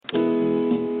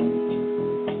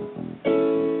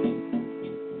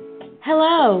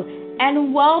Hello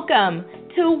and welcome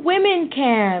to Women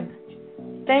Camp.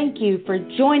 Thank you for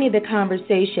joining the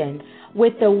conversation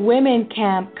with the Women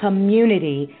Camp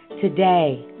community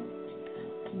today.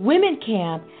 Women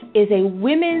Camp is a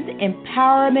women's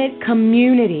empowerment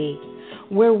community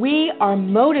where we are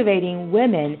motivating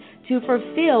women to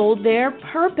fulfill their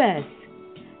purpose.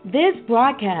 This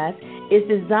broadcast is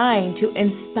designed to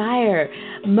inspire,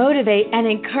 motivate, and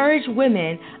encourage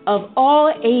women of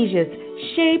all ages,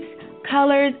 shapes,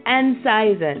 colors, and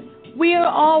sizes. We are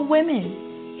all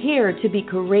women, here to be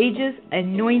courageous,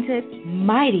 anointed,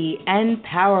 mighty, and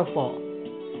powerful.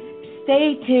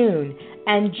 Stay tuned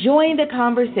and join the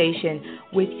conversation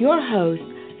with your host,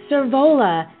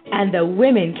 Servola, and the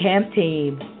Women Camp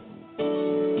team.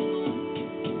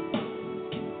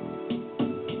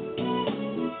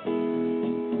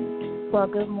 Well,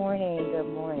 good morning,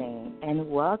 and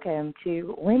welcome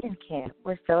to Women Camp.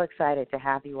 We're so excited to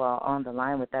have you all on the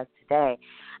line with us today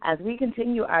as we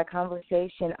continue our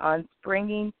conversation on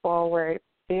springing forward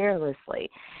fearlessly.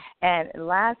 And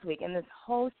last week, in this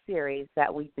whole series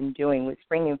that we've been doing with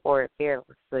Springing Forward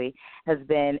Fearlessly has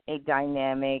been a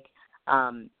dynamic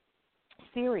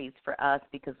series for us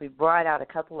because we brought out a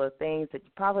couple of things that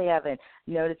you probably haven't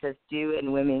noticed us do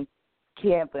in Women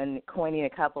Camp and coining a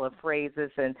couple of phrases.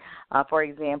 And, for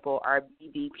example, our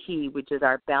BBP, which is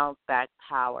our bounce back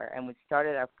power. And we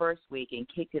started our first week and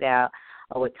kicked it out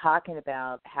with talking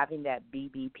about having that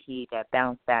BBP, that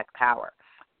bounce back power.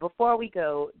 Before we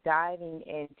go diving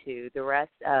into the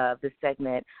rest of the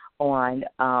segment on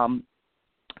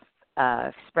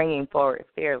springing forward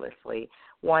fearlessly,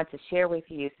 want to share with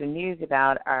you some news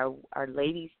about our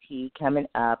ladies' tea coming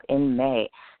up in May.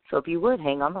 So if you would,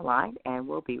 hang on the line, and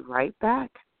we'll be right back.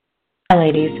 Hi,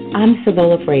 ladies. I'm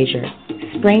Servola Frazier.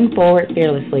 Spring forward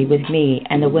fearlessly with me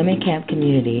and the Women Camp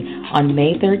community on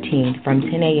May 13th from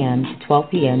 10 a.m. to 12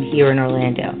 p.m. here in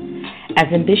Orlando.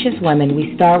 As ambitious women,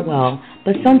 we start well,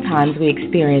 but sometimes we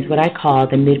experience what I call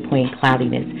the midpoint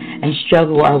cloudiness and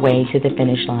struggle our way to the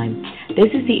finish line.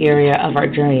 This is the area of our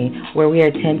journey where we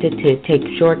are tempted to take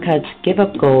shortcuts, give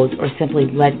up goals, or simply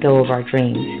let go of our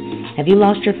dreams. Have you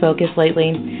lost your focus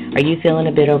lately? Are you feeling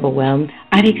a bit overwhelmed?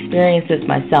 I've experienced this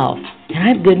myself, and I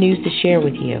have good news to share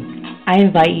with you. I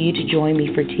invite you to join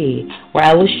me for tea, where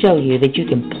I will show you that you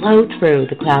can blow through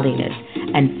the cloudiness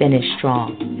and finish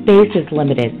strong. Space is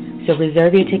limited, so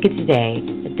reserve your ticket today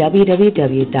at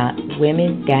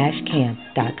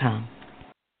www.women-camp.com.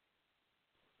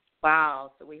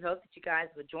 Wow, so we hope that you guys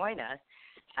will join us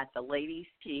at the Ladies'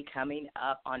 Tea coming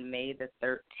up on May the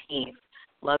 13th.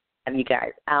 Love to have you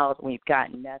guys out. We've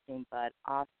got nothing but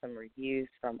awesome reviews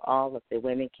from all of the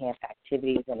Women Camp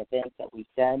activities and events that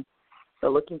we've done. So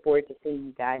looking forward to seeing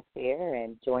you guys there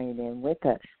and joining in with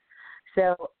us.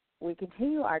 So we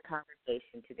continue our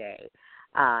conversation today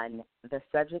on the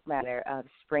subject matter of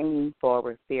springing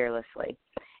forward fearlessly.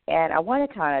 And I want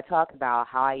to kind of talk about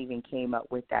how I even came up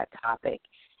with that topic.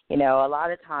 You know, a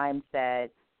lot of times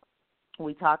that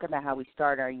we talk about how we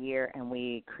start our year and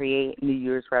we create New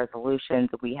Year's resolutions,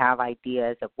 we have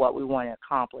ideas of what we want to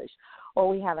accomplish, or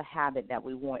we have a habit that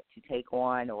we want to take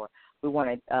on, or we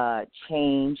want to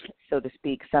change, so to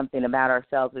speak, something about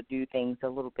ourselves or do things a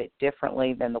little bit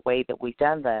differently than the way that we've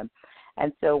done them.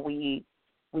 And so we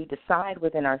decide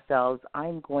within ourselves,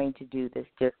 I'm going to do this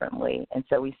differently. And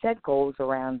so we set goals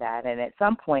around that, and at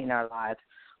some point in our lives,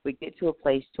 we get to a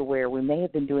place to where we may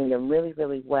have been doing them really,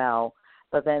 really well,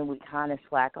 but then we kind of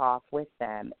slack off with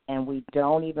them, and we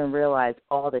don't even realize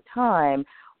all the time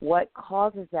what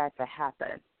causes that to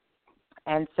happen.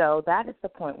 And so that is the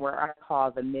point where I call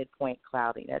the midpoint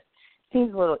cloudiness.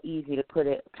 Seems a little easy to put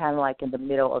it kind of like in the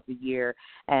middle of the year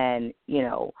and, you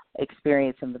know,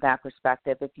 experience from that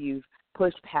perspective. If you've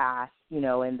pushed past, you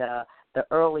know, in the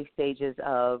early stages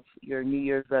of your New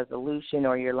Year's resolution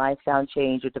or your lifestyle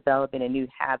change or developing a new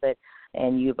habit,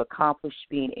 and you've accomplished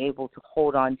being able to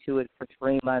hold on to it for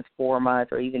 3 months, 4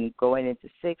 months, or even going into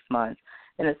 6 months,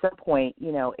 then at some point,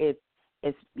 you know, it's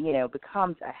you know,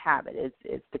 becomes a habit.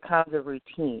 It becomes a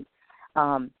routine.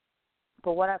 But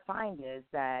what I find is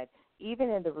that even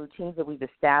in the routines that we've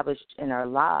established in our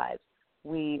lives,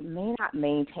 we may not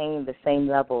maintain the same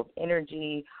level of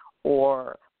energy,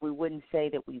 or we wouldn't say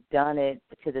that we've done it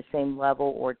to the same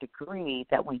level or degree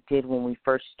that we did when we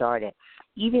first started.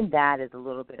 Even that is a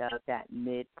little bit of that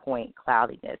midpoint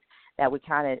cloudiness that we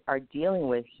kind of are dealing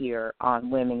with here on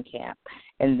Women Camp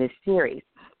in this series.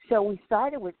 So we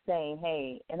started with saying,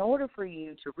 hey, in order for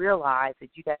you to realize that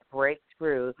you got to break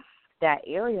through that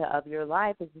area of your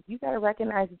life, is that you got to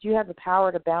recognize that you have the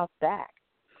power to bounce back.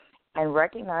 And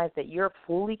recognize that you're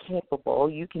fully capable.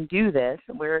 You can do this.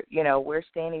 We're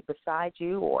standing beside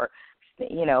you or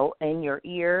in your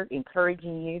ear,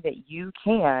 encouraging you that you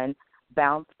can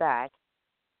bounce back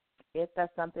if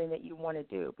that's something that you want to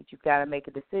do. But you've got to make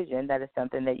a decision that is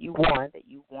something that you want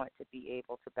to be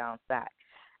able to bounce back.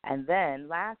 And then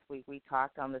last week we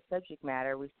talked on the subject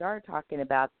matter. We started talking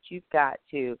about that you've got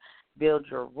to build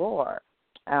your roar,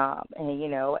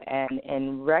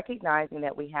 and recognizing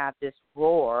that we have this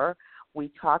roar.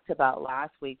 We talked about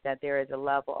last week that there is a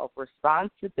level of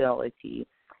responsibility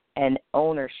and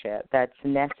ownership that's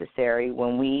necessary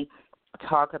when we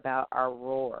talk about our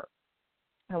roar.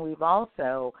 And we've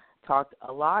also talked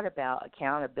a lot about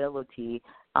accountability.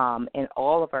 In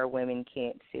all of our Women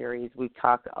Can't series, we've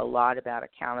talked a lot about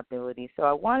accountability. So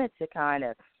I wanted to kind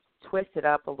of twist it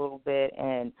up a little bit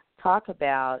and talk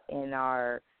about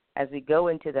as we go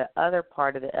into the other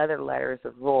part of the other letters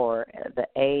of roar, the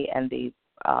A and the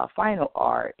final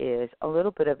R is a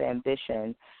little bit of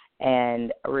ambition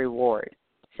and reward.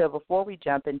 So before we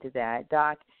jump into that,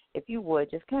 Doc, if you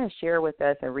would, just kind of share with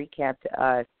us and recap to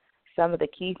us some of the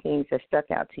key things that stuck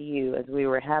out to you as we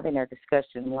were having our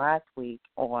discussion last week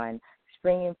on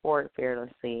springing forward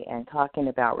fearlessly and talking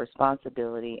about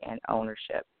responsibility and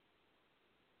ownership.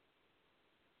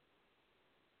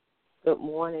 Good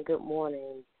morning.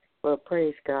 Well,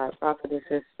 praise God. Prophetess,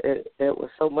 it was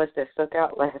so much that stuck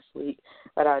out last week,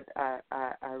 but I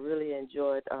really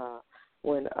enjoyed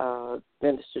when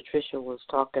Minister Tricia was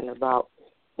talking about,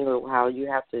 how you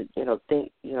have to,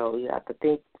 think, you have to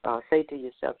think, say to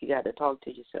yourself, you got to talk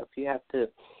to yourself, you have to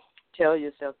tell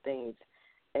yourself things.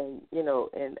 And,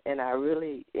 and I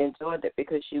really enjoyed it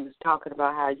because she was talking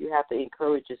about how you have to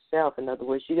encourage yourself. In other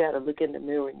words, you got to look in the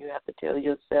mirror and you have to tell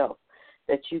yourself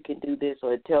that you can do this,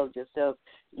 or tell yourself,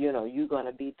 you're going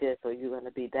to be this or you're going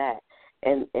to be that.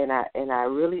 And I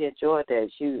really enjoyed that.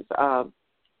 She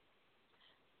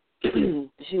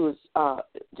was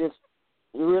just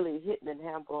really hitting and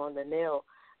hammer on the nail,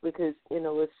 because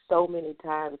it's so many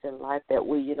times in life that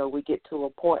we get to a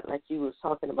point like you was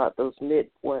talking about, those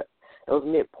midpoint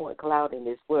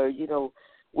cloudiness, where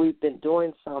we've been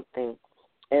doing something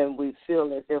and we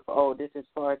feel as if, this is as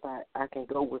far as I can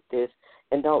go with this,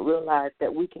 and don't realize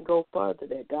that we can go further,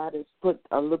 that God has put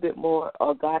a little bit more,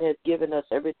 or God has given us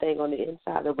everything on the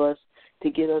inside of us to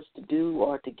get us to do,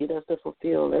 or to get us to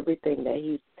fulfill everything that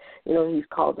He's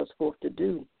called us forth to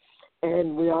do.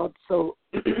 And we also,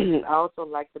 I also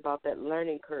liked about that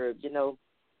learning curve, that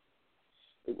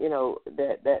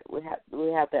we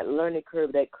have that learning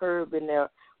curve, that curve in there.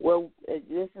 Well,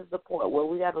 this is the point where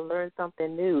we got to learn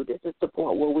something new. This is the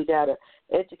point where we got to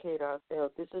educate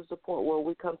ourselves. This is the point where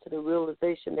we come to the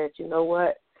realization that,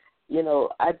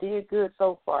 I did good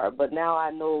so far, but now I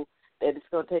know that it's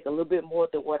going to take a little bit more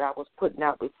than what I was putting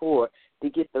out before to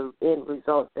get the end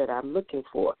result that I'm looking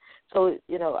for. So,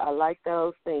 I like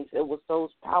those things. It was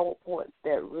those PowerPoints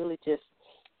that really just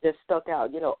stuck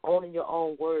out, owning your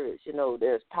own words.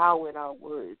 There's power in our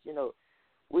words.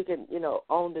 We can,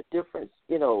 own the difference,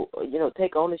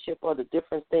 take ownership of the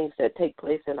different things that take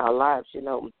place in our lives,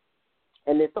 And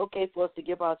it's okay for us to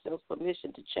give ourselves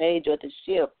permission to change or to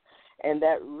shift. And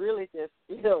that really just,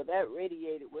 that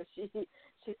radiated when she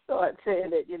started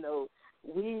saying that,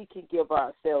 we can give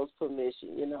ourselves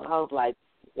permission. I was like,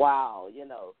 wow,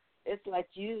 it's like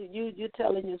you're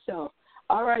telling yourself,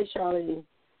 all right, Charlene,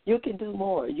 you can do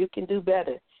more. You can do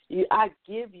better. I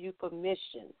give you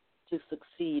permission to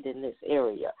succeed in this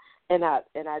area. And I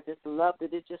just loved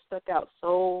it. It just stuck out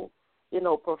so,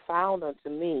 profound unto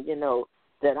me,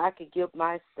 that I could give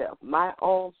myself, my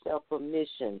own self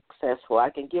permission successful.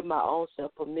 I can give my own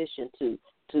self permission to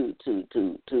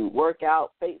work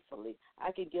out faithfully.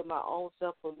 I can give my own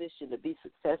self permission to be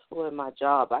successful in my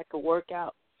job. I can work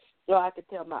out. I can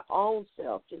tell my own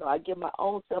self, I give my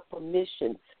own self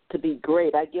permission to be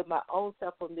great. I give my own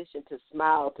self permission to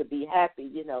smile, to be happy.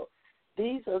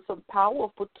 These are some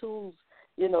powerful tools,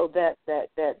 that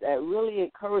really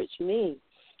encourage me,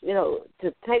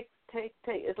 to take.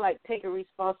 It's like taking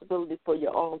responsibility for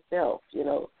your own self.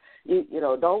 Don't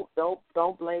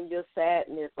blame your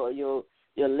sadness or your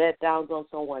letdowns on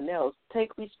someone else.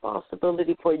 Take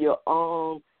responsibility for your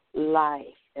own life.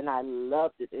 And I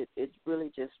loved it. It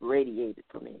really just radiated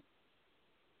for me.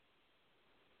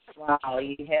 Wow,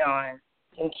 you hit on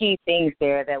some key things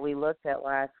there that we looked at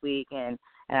last week, and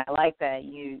I like that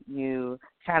you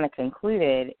kind of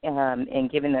concluded in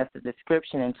giving us the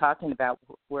description and talking about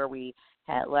where we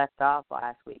had left off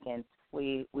last week. And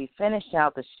we finished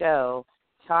out the show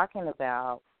talking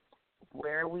about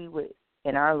where we would,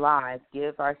 in our lives,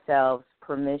 give ourselves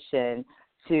permission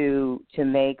to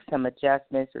make some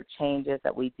adjustments or changes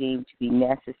that we deem to be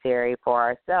necessary for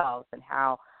ourselves, and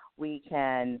how we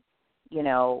can,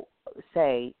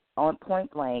 say, on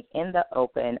point blank, in the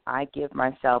open, I give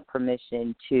myself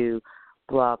permission to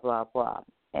blah, blah, blah.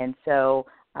 And so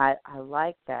I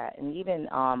like that. And even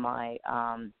on my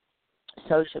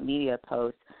social media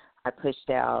post I pushed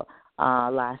out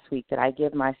last week that I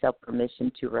give myself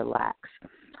permission to relax.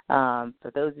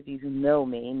 For those of you who know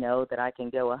me, know that I can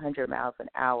go 100 miles an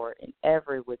hour in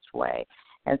every which way.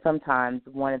 And sometimes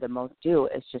one of the most do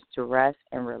is just to rest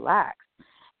and relax.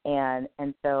 And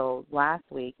so last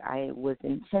week I was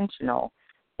intentional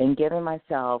in giving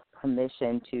myself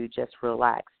permission to just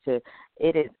relax.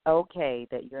 It is okay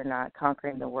that you're not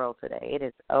conquering the world today. It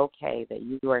is okay that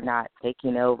you are not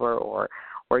taking over or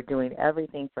doing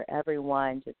everything for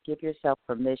everyone. Just give yourself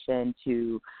permission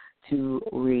to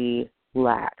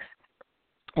relax.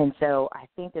 And so I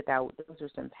think that those are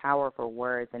some powerful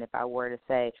words. And if I were to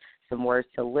say some words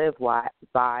to live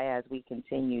by as we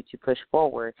continue to push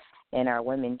forward in our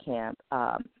Women Camp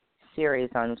series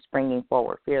on Springing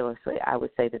Forward Fearlessly, I would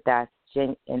say that that's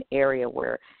an area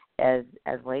where, as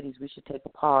ladies, we should take a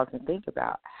pause and think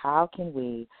about how can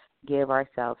we give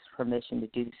ourselves permission to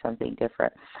do something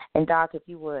different. And, Doc, if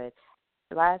you would,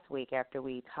 last week after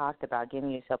we talked about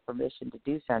giving yourself permission to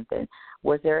do something,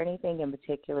 was there anything in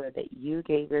particular that you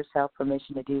gave yourself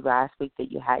permission to do last week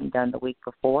that you hadn't done the week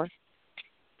before?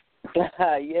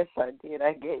 Yes, I did.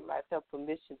 I gave myself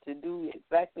permission to do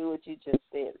exactly what you just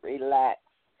said, relax.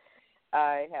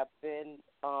 I have been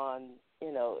on,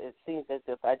 it seems as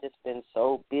if I've just been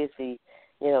so busy,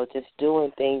 just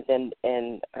doing things, and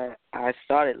I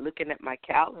started looking at my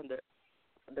calendar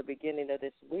at the beginning of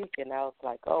this week, and I was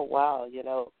like, oh, wow,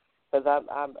 because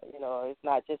I'm it's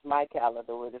not just my calendar,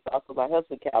 but it's also my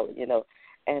husband's calendar,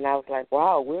 and I was like,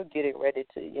 wow, we're getting ready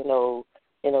to,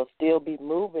 still be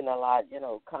moving a lot,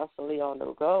 constantly on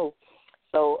the go.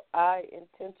 So I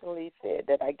intentionally said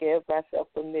that I gave myself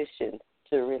permission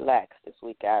to relax this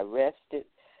week. I rested,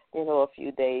 a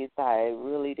few days. I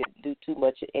really didn't do too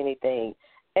much of anything,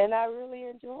 and I really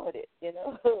enjoyed it.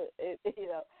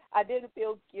 I didn't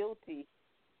feel guilty,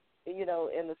 in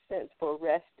a sense for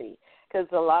resting, because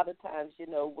a lot of times,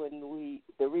 when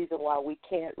the reason why we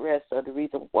can't rest or the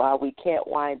reason why we can't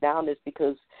wind down is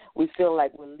because we feel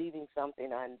like we're leaving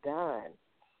something undone.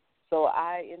 So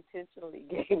I intentionally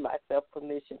gave myself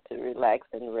permission to relax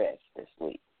and rest this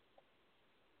week.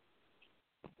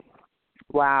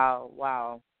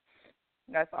 Wow.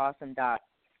 That's awesome, Doc.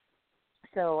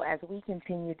 So as we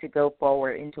continue to go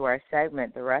forward into our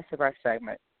segment, the rest of our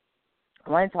segment, I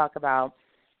want to talk about,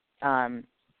 I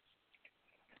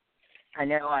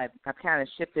know I've kind of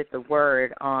shifted the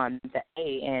word on the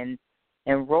A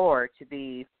in roar to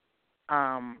be,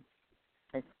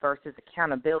 versus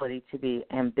accountability to be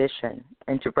ambition,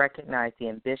 and to recognize the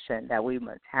ambition that we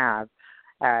must have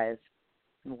as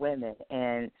women.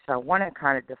 And so I want to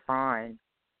kind of define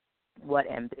what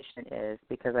ambition is,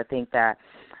 because I think that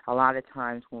a lot of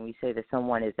times when we say that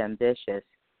someone is ambitious,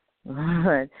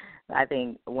 I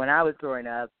think when I was growing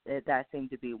up, that seemed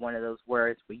to be one of those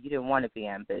words where you didn't want to be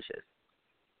ambitious.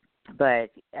 But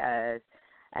as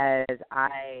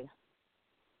I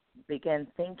began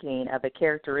thinking of a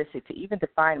characteristic to even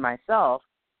define myself,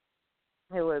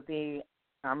 it would be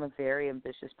I'm a very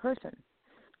ambitious person.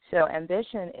 So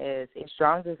ambition is a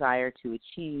strong desire to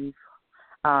achieve,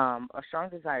 a strong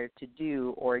desire to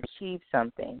do or achieve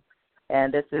something.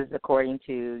 And this is according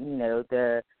to,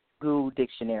 the Google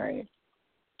Dictionary.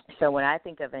 So when I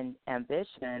think of an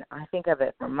ambition, I think of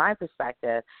it from my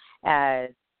perspective as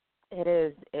it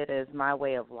is my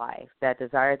way of life, that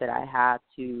desire that I have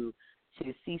to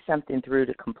see something through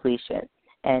to completion,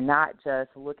 and not just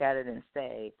look at it and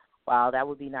say, wow, that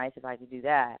would be nice if I could do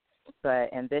that.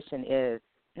 But ambition is,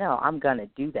 no, I'm going to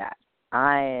do that.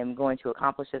 I am going to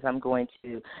accomplish this. I'm going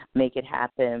to make it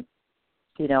happen.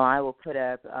 I will put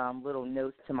up little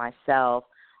notes to myself.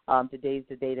 Today's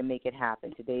the day to make it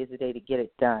happen. Today's the day to get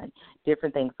it done.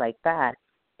 Different things like that,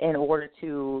 in order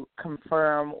to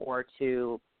confirm or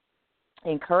to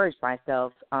encourage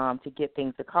myself to get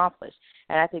things accomplished.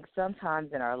 And I think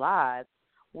sometimes in our lives,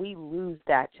 we lose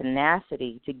that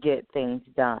tenacity to get things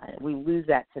done. We lose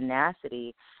that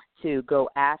tenacity to go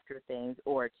after things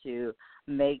or to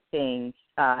make things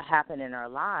happen in our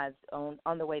lives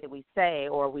on the way that we say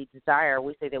or we desire.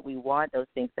 We say that we want those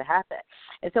things to happen.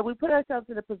 And so we put ourselves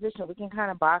in a position we can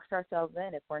kind of box ourselves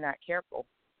in if we're not careful.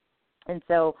 And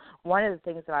so one of the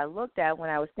things that I looked at when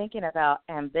I was thinking about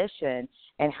ambition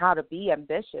and how to be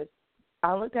ambitious,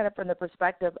 I looked at it from the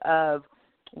perspective of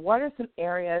what are some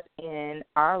areas in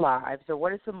our lives, or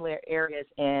what are some areas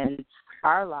in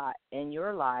in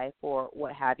your life or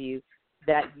what have you,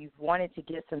 that you've wanted to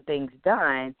get some things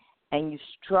done and you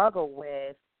struggle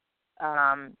with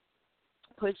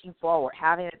pushing forward,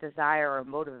 having a desire or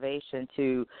motivation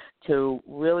to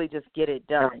really just get it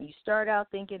done. You start out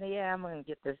thinking, yeah, I'm going to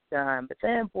get this done. But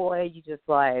then, boy, you just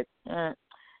like,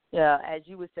 yeah, as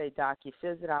you would say, Doc, you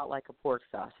fizz it out like a pork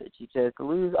sausage. You just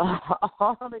lose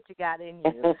all that you got in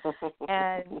you.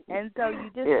 And so you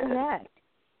disconnect.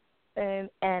 And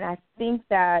I think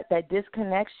that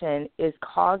disconnection is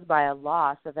caused by a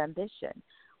loss of ambition.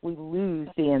 We lose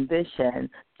the ambition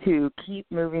to keep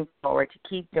moving forward, to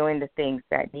keep doing the things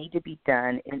that need to be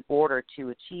done in order to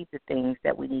achieve the things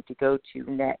that we need to go to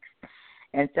next.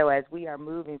 And so as we are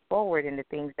moving forward in the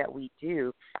things that we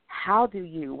do,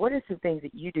 what are some things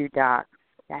that you do, Doc,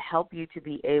 that help you to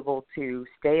be able to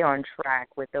stay on track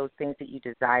with those things that you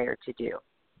desire to do?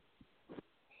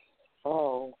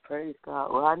 Oh, praise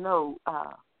God. Well, I know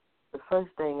the first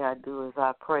thing I do is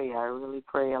I pray. I really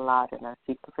pray a lot, and I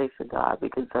seek the face of God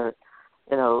because,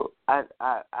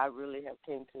 I really have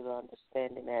came to the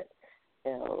understanding that,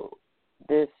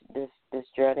 this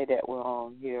journey that we're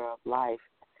on here of life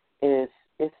is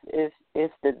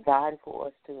designed for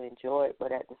us to enjoy it,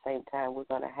 but at the same time we're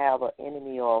going to have an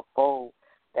enemy or a foe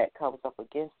that comes up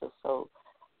against us. So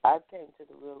I came to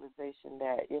the realization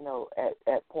that,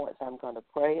 at points I'm going to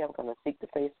pray, I'm going to seek the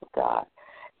face of God,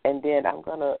 and then I'm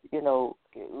going to, it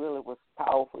really was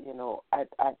powerful,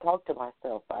 I talk to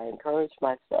myself, I encourage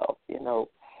myself,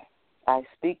 I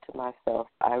speak to myself,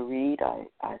 I read,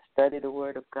 I study the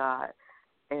Word of God,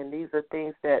 and these are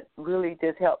things that really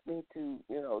just help me to,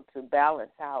 to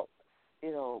balance out,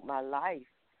 my life.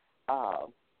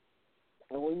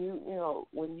 And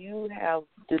when you have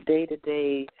the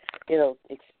day-to-day,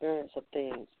 experience of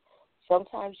things,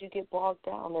 sometimes you get bogged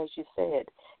down, as you said,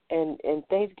 and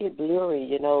things get blurry.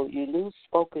 You lose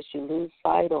focus, you lose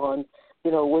sight on,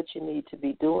 what you need to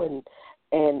be doing,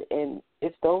 and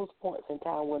it's those points in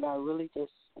time when I really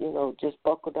just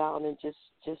buckle down and just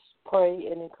pray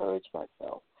and encourage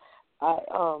myself.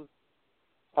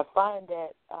 I find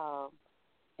that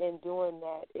in doing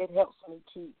that, it helps me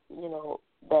keep,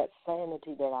 that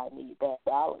sanity that I need, that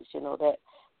balance, that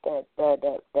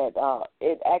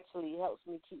it actually helps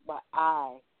me keep my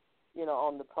eye,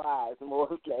 on the prize more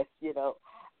or less, the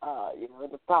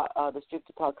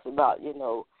scripture talks about,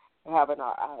 having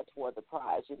our eye toward the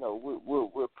prize,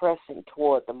 we're pressing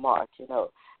toward the mark,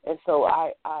 and so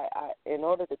I in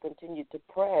order to continue to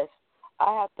press,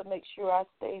 I have to make sure I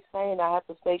stay sane. I have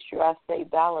to make sure I stay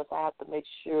balanced. I have to make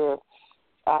sure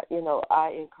I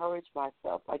encourage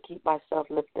myself. I keep myself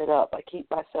lifted up. I keep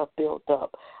myself built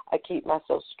up. I keep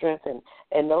myself strengthened.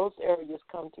 And those areas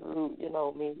come through,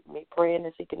 me praying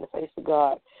and seeking the face of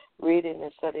God, reading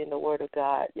and studying the Word of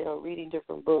God, reading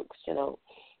different books,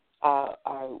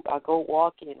 I go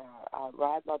walking, I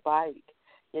ride my bike,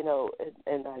 and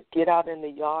I get out in the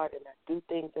yard and I do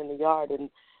things in the yard, and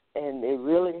it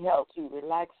really helps to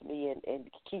relax me and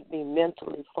keep me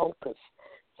mentally focused.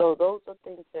 So those are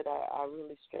things that I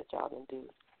really stretch out and do.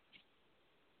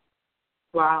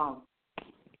 Wow.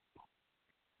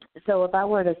 So if I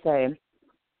were to say,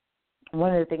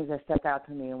 one of the things that stuck out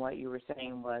to me in what you were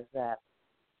saying was that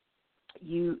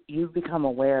you've become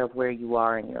aware of where you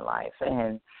are in your life,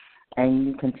 and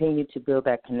you continue to build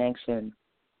that connection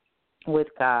with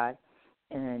God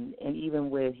and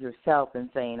even with yourself, and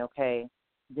saying, okay,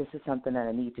 this is something that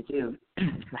I need to do.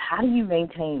 How do you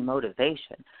maintain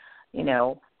motivation?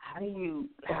 How do you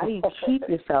keep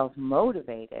yourself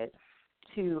motivated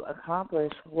to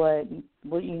accomplish what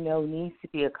needs to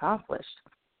be accomplished?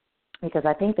 Because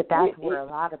I think that's where a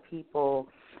lot of people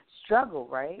struggle,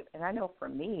 right? And I know for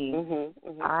me,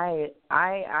 I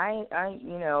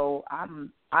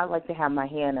like to have my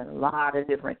hand in a lot of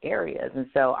different areas, and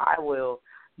so I will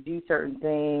do certain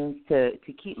things to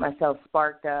keep myself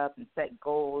sparked up and set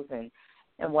goals. And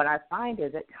what I find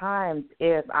is at times,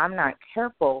 if I'm not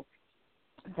careful,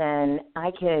 then I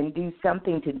can do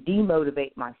something to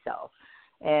demotivate myself.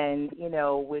 And,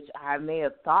 which I may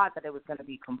have thought that it was going to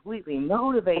be completely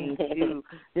motivating to do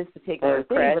this particular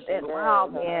thing. But then, wow,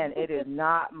 man, it is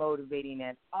not motivating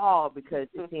at all, because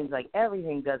it seems like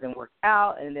everything doesn't work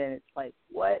out. And then it's like,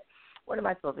 what am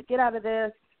I supposed to get out of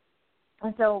this?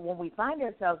 And so when we find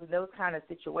ourselves in those kind of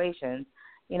situations,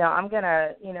 I'm going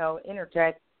to,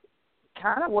 interject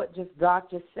kind of what Doc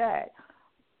just said.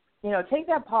 Take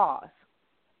that pause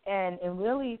and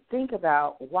really think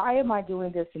about, why am I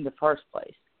doing this in the first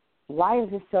place? Why is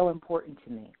this so important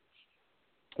to me?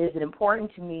 Is it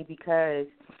important to me because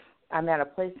I'm at a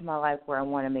place in my life where I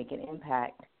want to make an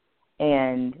impact,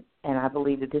 and I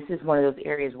believe that this is one of those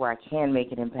areas where I can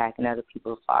make an impact in other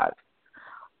people's lives?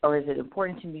 Or is it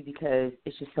important to me because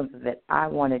it's just something that I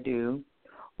want to do?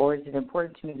 Or is it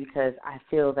important to me because I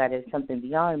feel that it's something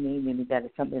beyond me, meaning that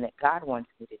it's something that God wants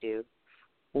me to do?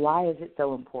 Why is it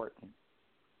so important?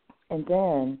 And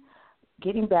then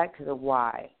getting back to the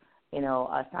why,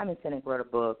 Simon Sinek wrote a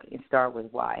book, and Start With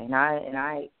Why, and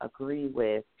I agree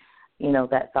with,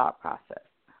 that thought process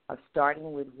of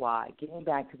starting with why, getting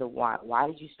back to the why. Why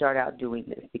did you start out doing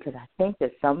this? Because I think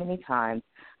that so many times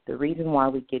the reason why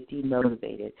we get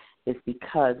demotivated is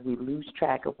because we lose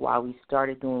track of why we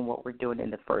started doing what we're doing in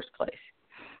the first place.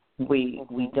 We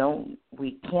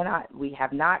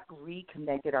have not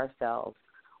reconnected ourselves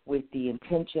with the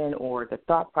intention or the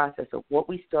thought process of what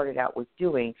we started out with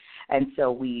doing, and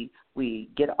so we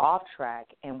get off track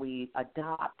and we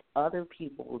adopt other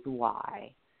people's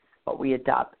why, but we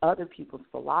adopt other people's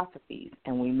philosophies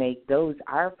and we make those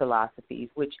our philosophies,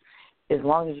 which as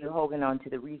long as you're holding on to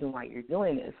the reason why you're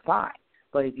doing it is fine.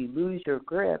 But if you lose your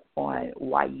grip on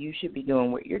why you should be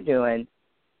doing what you're doing,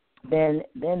 then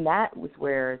that was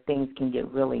where things can get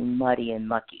really muddy and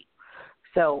mucky.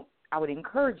 So I would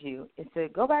encourage you is to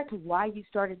go back to why you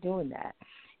started doing that.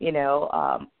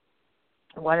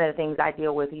 One of the things I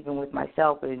deal with even with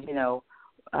myself is,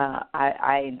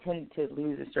 I intended to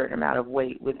lose a certain amount of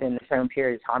weight within a certain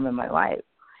period of time in my life.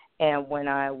 And when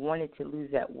I wanted to lose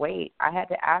that weight, I had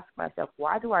to ask myself,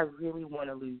 why do I really want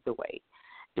to lose the weight?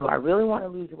 Do I really want to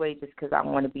lose the weight just because I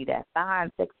want to be that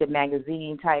fine, sexy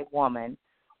magazine type woman,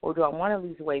 or do I want to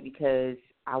lose the weight because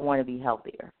I want to be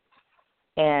healthier?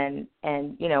 And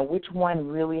which one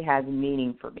really has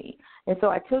meaning for me? And so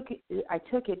I took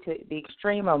it to the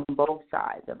extreme on both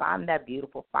sides. If I'm that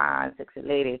beautiful, fine, sexy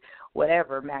lady,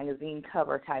 whatever, magazine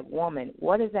cover type woman,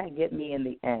 what does that get me in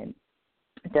the end?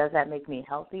 Does that make me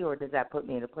healthy, or does that put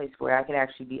me in a place where I can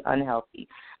actually be unhealthy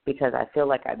because I feel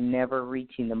like I'm never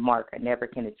reaching the mark, I never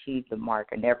can achieve the mark,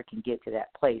 I never can get to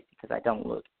that place because I don't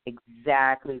look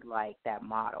exactly like that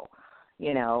model,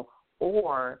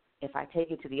 Or if I take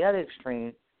it to the other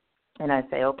extreme and I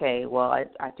say, okay, well, I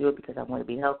do it because I want to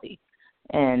be healthy.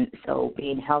 And so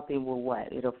being healthy will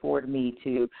what? It afford me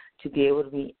to be able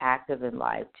to be active in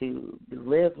life, to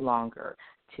live longer,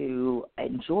 to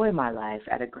enjoy my life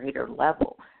at a greater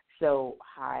level. So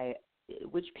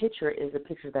which picture is the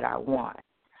picture that I want?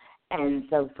 And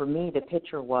so for me, the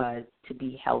picture was to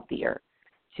be healthier,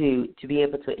 to be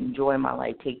able to enjoy my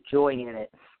life, take joy in it,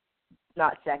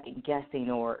 not second guessing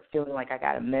or feeling like I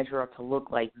got to measure up to look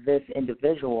like this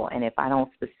individual. And if I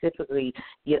don't specifically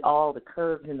get all the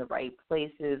curves in the right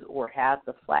places or have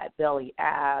the flat belly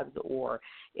abs, or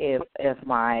if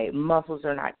my muscles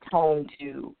are not toned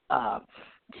to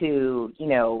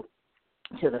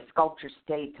the sculpture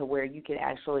state to where you can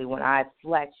actually, when I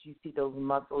flex, you see those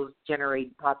muscles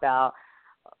generate, pop out,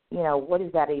 what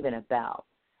is that even about?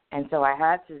 And so I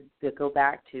had to go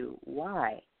back to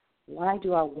why. Why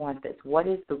do I want this? What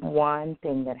is the one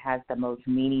thing that has the most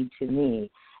meaning to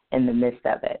me in the midst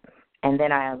of it? And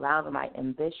then I allowed my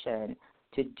ambition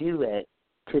to do it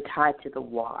to tie to the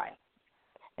why.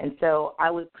 And so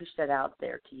I would push that out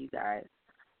there to you guys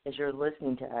as you're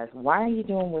listening to us. Why are you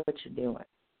doing what you're doing?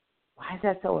 Why is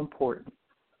that so important?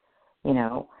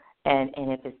 And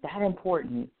if it's that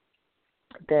important,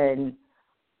 then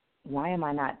why am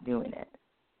I not doing it?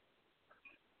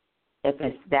 If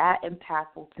it's that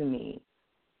impactful to me,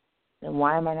 then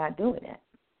why am I not doing it?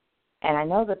 And I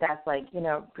know that that's like,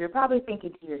 you're probably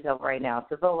thinking to yourself right now,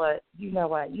 Servola, you know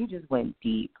what, you just went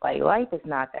deep. Like, life is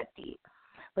not that deep.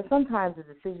 But sometimes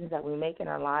the decisions that we make in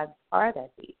our lives are that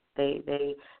deep.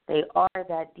 They are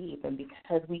that deep, and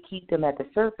because we keep them at the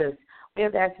surface, we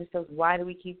have to ask ourselves, why do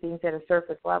we keep things at a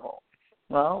surface level?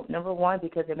 Well, number one,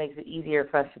 because it makes it easier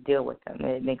for us to deal with them.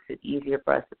 It makes it easier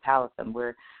for us to palate them.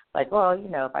 We're like, well,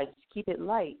 if I just keep it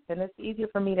light, then it's easier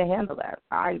for me to handle that.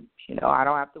 I don't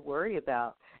have to worry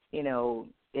about,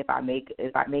 if I make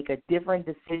a different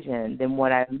decision than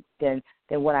what I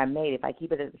made. If I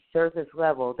keep it at the surface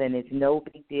level, then it's no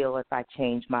big deal if I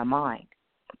change my mind.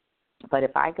 But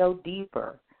if I go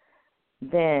deeper,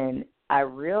 then I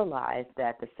realize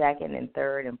that the second and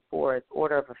third and fourth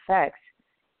order of effects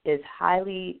is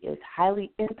highly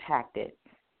impacted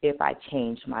if I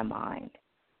change my mind.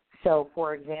 So,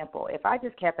 for example, if I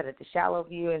just kept it at the shallow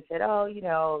view and said, I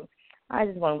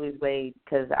just want to lose weight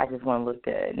because I just want to look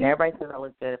good, and everybody says I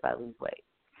look good if I lose weight.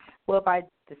 Well, if I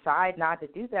decide not to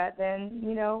do that, then,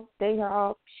 they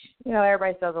all,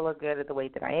 everybody says I look good at the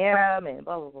weight that I am and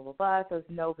blah, blah, blah, blah, blah, so it's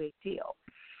no big deal.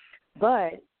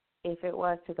 But if it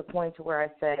was to the point to where I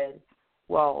said,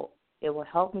 well, it will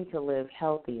help me to live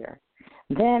healthier,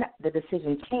 then the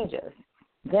decision changes.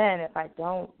 Then if I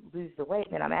don't lose the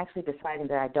weight, then I'm actually deciding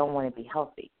that I don't want to be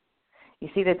healthy. You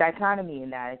see the dichotomy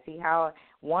in that. I see how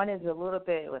One is a little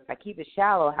bit, if I keep it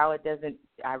shallow,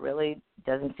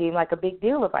 doesn't seem like a big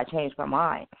deal if I change my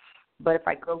mind. But if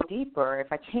I go deeper,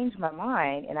 if I change my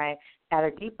mind and I at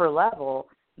a deeper level,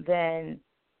 then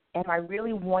am I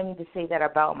really wanting to say that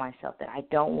about myself, that I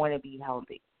don't want to be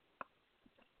healthy?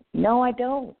 No, I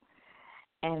don't.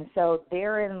 And so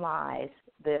therein lies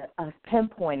us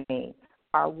pinpointing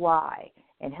our why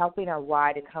and helping our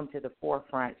why to come to the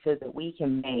forefront so that we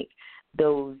can make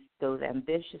those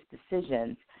ambitious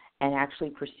decisions and actually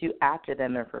pursue after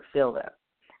them and fulfill them.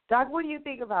 Doc, what do you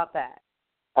think about that?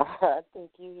 I think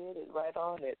you hit it right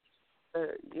on it.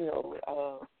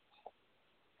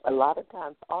 A lot of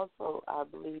times also I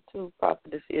believe too,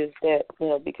 prophetess, is that,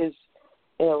 because,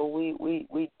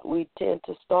 we tend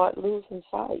to start losing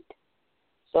sight.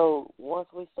 So once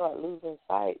we start losing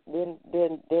sight, then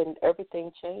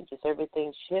everything changes,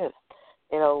 everything shifts.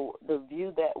 The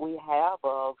view that we have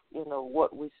of,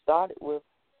 what we started with,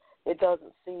 it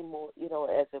doesn't seem more,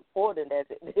 as important as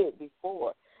it did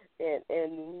before. And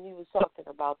when you were talking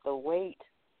about the weight,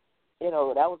 that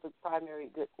was a primary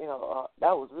that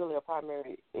was really a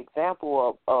primary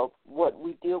example of what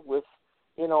we deal with,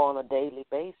 on a daily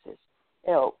basis.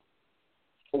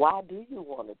 Why do you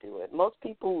want to do it? Most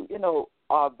people,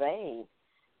 are vain.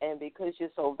 And because you're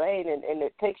so vain, and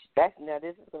it takes that. Now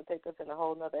this is going to take us in a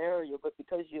whole other area, but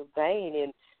because you're vain,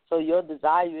 and so your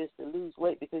desire is to lose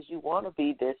weight because you want to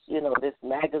be this, this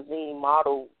magazine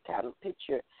model kind of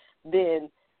picture,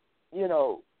 then,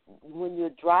 when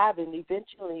you're driving,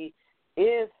 eventually,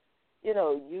 if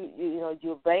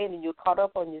you're vain and you're caught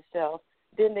up on yourself,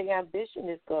 then the ambition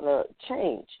is going to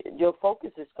change. Your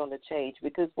focus is going to change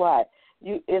because why?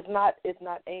 It's not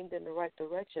aimed in the right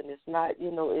direction. It's not,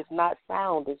 it's not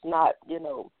sound. It's not,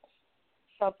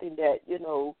 something that,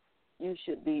 you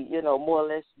should be, more or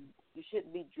less, you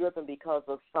shouldn't be driven because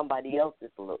of somebody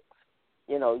else's looks.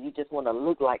 You just want to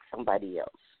look like somebody else.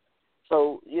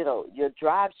 So, your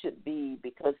drive should be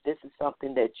because this is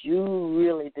something that you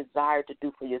really desire to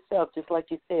do for yourself. Just like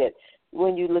you said,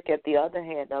 when you look at the other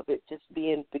hand of it, just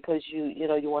being because you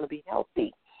want to be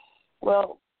healthy.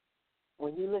 Well,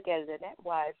 when you look at it in that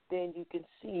wise, then you can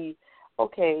see,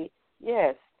 okay,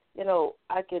 yes,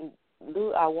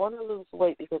 I want to lose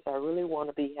weight because I really want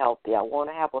to be healthy. I want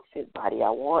to have a fit body. I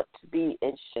want to be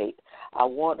in shape. I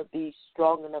want to be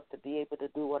strong enough to be able to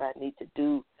do what I need to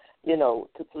do,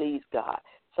 to please God.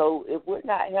 So if we're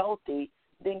not healthy,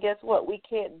 then guess what? We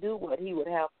can't do what he would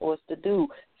have for us to do.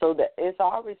 So that it's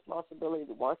our responsibility,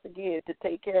 once again, to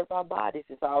take care of our bodies.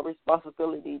 It's our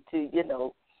responsibility to,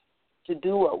 to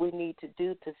do what we need to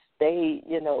do to stay,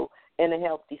 in a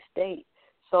healthy state.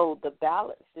 So the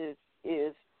balance is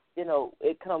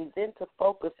it comes into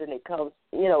focus, and it comes,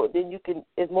 then you can,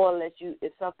 it's more or less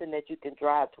it's something that you can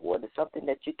drive toward. It's something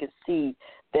that you can see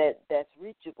that's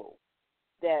reachable.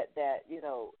 That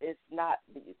it's not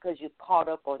because you're caught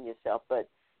up on yourself, but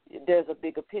there's a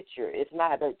bigger picture. It's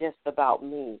not just about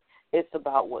me. It's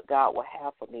about what God would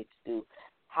have for me to do.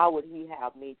 How would he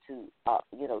have me to,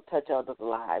 touch others'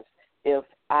 lives if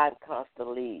I'm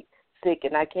constantly sick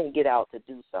and I can't get out to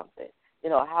do something?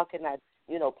 How can I,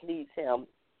 please him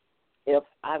if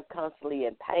I'm constantly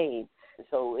in pain?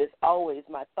 So it's always,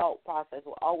 my thought process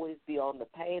will always be on the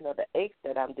pain or the aches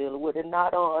that I'm dealing with, and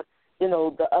not on,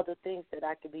 the other things that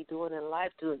I could be doing in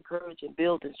life to encourage and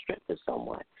build and strengthen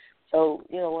someone. So,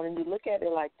 when you look at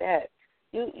it like that,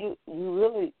 you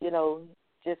really,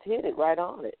 just hit it right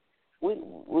on it.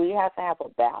 We have to have a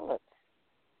balance.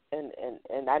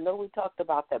 And I know we talked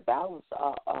about that balance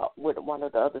with one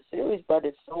of the other series, but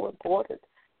it's so important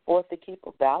for us to keep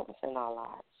a balance in our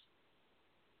lives.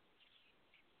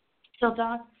 So,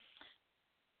 Doc,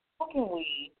 what can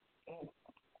we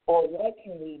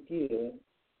do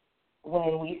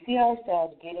when we see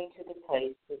ourselves getting to the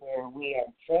place where we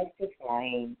are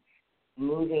justifying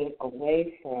moving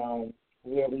away from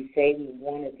where we say we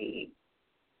want to be?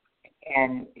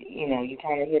 And, you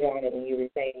kind of hit on it when you were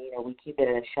saying, we keep it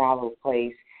in a shallow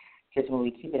place, because when we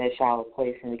keep it in a shallow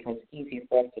place, it becomes easier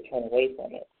for us to turn away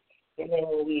from it. And then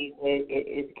when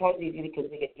it becomes easy because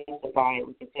we can justify it,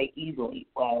 we can say easily,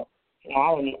 well,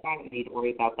 I don't need to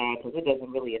worry about that because it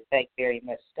doesn't really affect very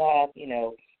much stuff.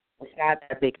 It's not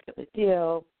that big of a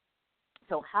deal.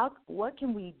 So what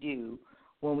can we do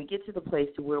when we get to the place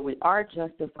to where we are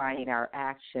justifying our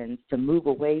actions to move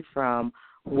away from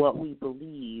what we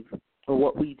believe or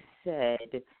what we've said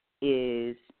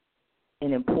is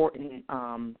an important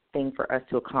thing for us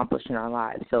to accomplish in our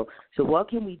lives? So what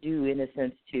can we do, in a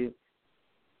sense, to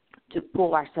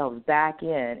pull ourselves back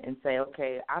in and say,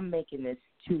 okay, I'm making this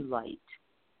too light.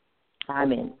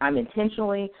 I'm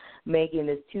intentionally making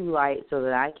this too light so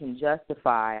that I can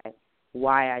justify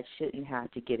why I shouldn't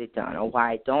have to get it done, or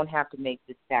why I don't have to make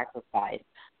the sacrifice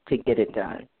to get it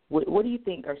done. What do you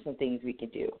think are some things we can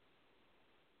do?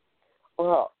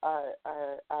 Well,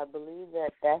 I believe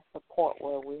that that's the point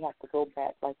where we have to go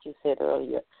back, like you said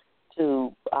earlier,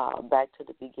 to back to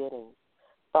the beginning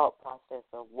thought process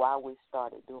of why we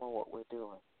started doing what we're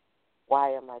doing.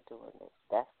 Why am I doing this?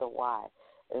 That's the why.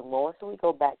 And once we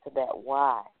go back to that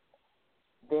why,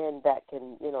 then that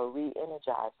can,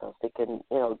 re-energize us. It can,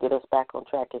 get us back on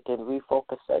track. It can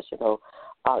refocus us,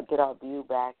 get our view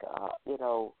back,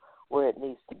 where it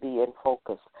needs to be in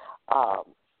focus.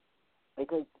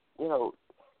 Because,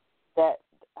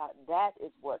 that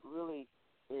is what really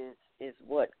is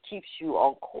what keeps you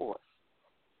on course.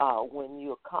 When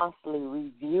you're constantly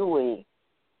reviewing,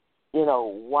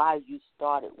 why you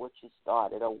started what you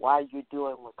started or why you're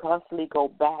doing what. Constantly go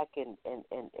back and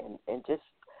just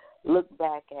look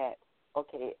back at,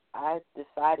 okay, I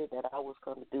decided that I was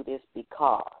going to do this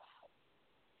because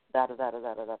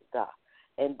da-da-da-da-da-da-da.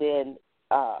 And then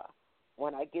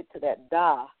when I get to that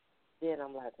then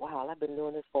I'm like, wow, I've been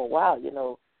doing this for a while,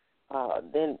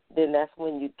 Then that's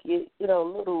when you get,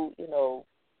 little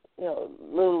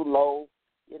low,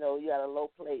 you at a low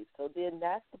place. So then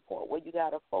that's the point where you got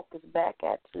to focus back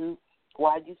at to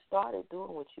why you started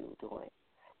doing what you were doing.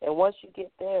 And once you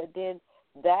get there, then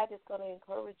that is going to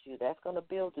encourage you. That's going to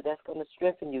build you. That's going to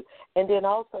strengthen you. And then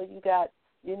also you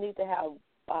need to have,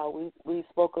 we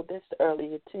spoke of this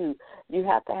earlier too, you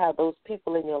have to have those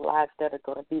people in your life that are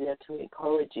going to be there to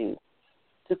encourage you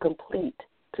to complete,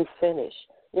 to finish,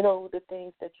 the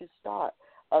things that you start.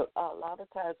 A lot of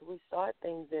times we start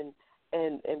things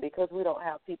and because we don't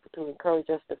have people to encourage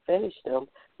us to finish them,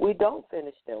 we don't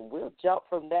finish them. We'll jump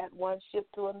from that one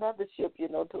ship to another ship, to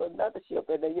another ship.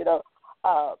 And then,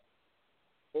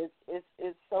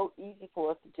 it's so easy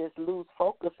for us to just lose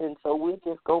focus, and so we'll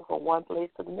just go from one place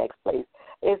to the next place.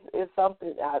 It's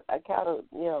something I kind of,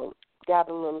 got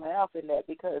a little laugh in that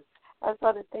because I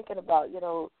started thinking about,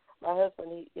 my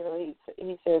husband, he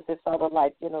says it's sort of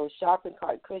like, shopping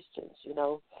cart Christians,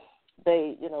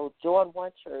 They, join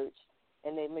one church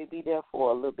and they may be there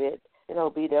for a little bit,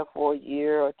 be there for a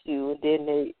year or two, and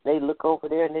then they look over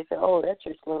there and they say, oh, that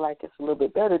church looks like it's a little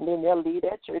bit better. And then they'll leave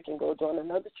that church and go join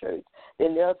another church.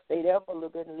 Then they'll stay there for a little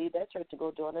bit and leave that church and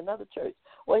go join another church.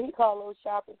 Well, he called those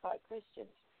shopping cart Christians.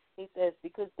 He says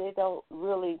because they don't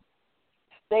really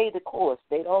stay the course.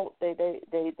 They don't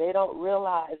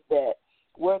realize that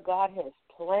where God has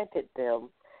planted them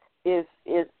is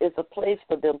a place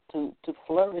for them to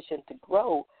flourish and to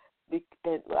grow. And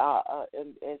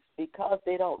it's because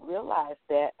they don't realize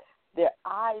that their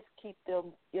eyes keep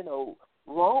them,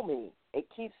 roaming. It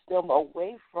keeps them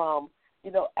away from,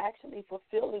 actually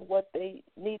fulfilling what they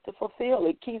need to fulfill.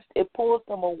 It pulls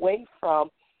them away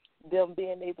from them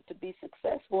being able to be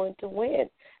successful and to win.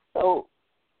 So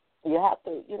you have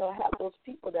to, have those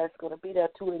people that's going to be there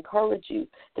to encourage you,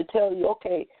 to tell you,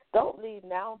 okay, don't leave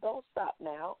now, don't stop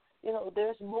now.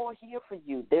 There's more here for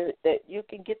you. That you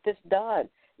can get this done.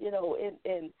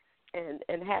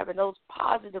 And having those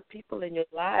positive people in your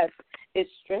life, it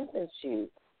strengthens you.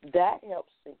 That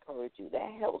helps encourage you.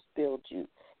 That helps build you.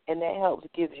 And that helps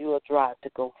give you a drive to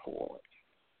go forward.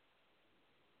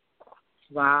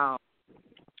 Wow.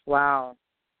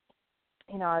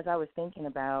 As I was thinking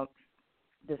about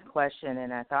this question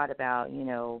and I thought about,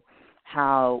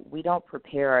 how we don't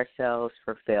prepare ourselves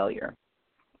for failure.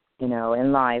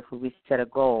 In life, when we set a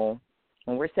goal,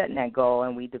 when we're setting that goal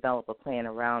and we develop a plan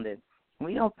around it,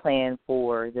 we don't plan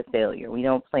for the failure. We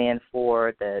don't plan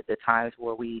for the times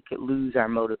where we could lose our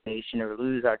motivation or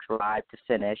lose our drive to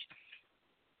finish.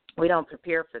 We don't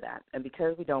prepare for that. And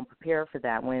because we don't prepare for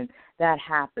that, when that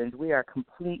happens, we are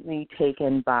completely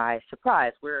taken by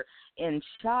surprise. We're in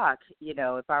shock.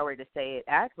 If I were to say it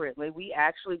accurately, we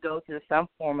actually go through some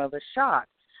form of a shock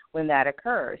when that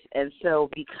occurs. And so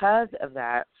because of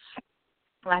that,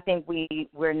 I think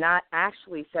we're not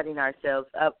actually setting ourselves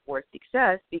up for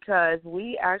success because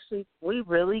we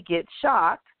really get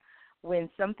shocked when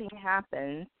something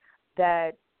happens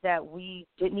that we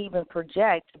didn't even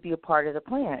project to be a part of the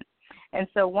plan. And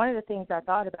so one of the things I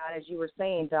thought about as you were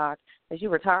saying, Doc, as you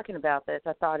were talking about this,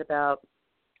 I thought about,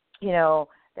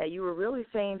 that you were really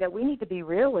saying that we need to be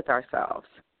real with ourselves.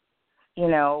 We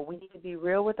need to be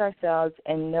real with ourselves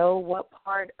and know what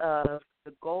part of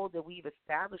the goal that we've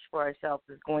established for ourselves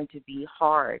is going to be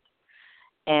hard.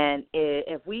 And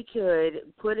if we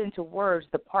could put into words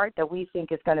the part that we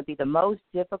think is going to be the most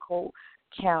difficult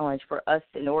challenge for us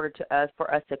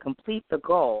for us to complete the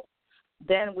goal,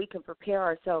 then we can prepare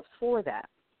ourselves for that.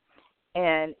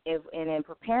 And in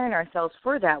preparing ourselves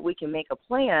for that, we can make a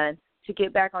plan to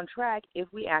get back on track if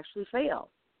we actually fail.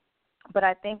 But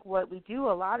I think what we do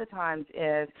a lot of times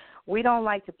is we don't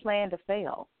like to plan to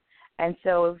fail. And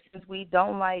so since we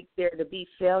don't like there to be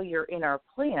failure in our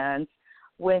plans,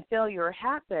 when failure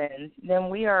happens, then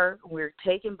we're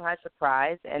taken by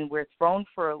surprise and we're thrown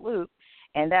for a loop,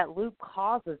 and that loop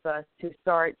causes us to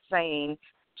start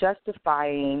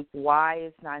justifying why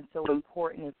it's not so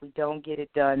important if we don't get it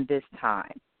done this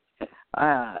time.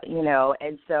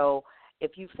 And so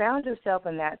if you found yourself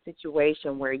in that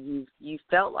situation where you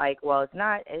felt like, well, it's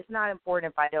not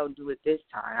important if I don't do it this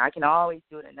time, I can always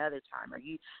do it another time, or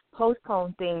you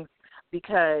postpone things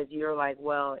because you're like,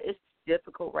 well, it's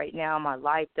difficult right now, my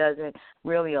life doesn't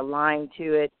really align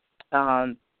to it,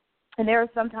 and there are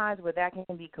some times where that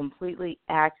can be completely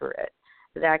accurate,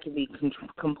 that can be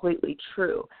completely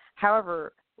true.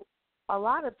 However, a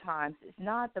lot of times it's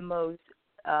not the most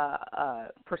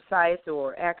precise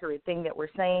or accurate thing that we're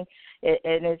saying,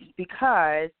 and it's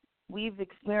because we've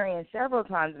experienced several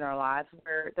times in our lives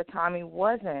where the timing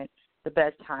wasn't the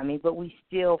best timing, but we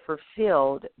still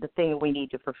fulfilled the thing we need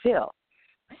to fulfill.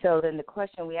 So then the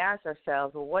question we ask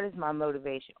ourselves, well, what is my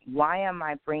motivation? Why am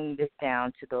I bringing this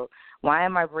down to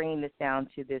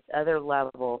this other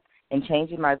level and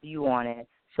changing my view on it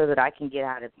so that I can get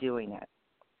out of doing it?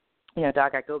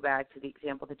 Doc, I go back to the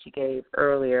example that you gave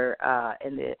earlier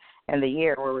in the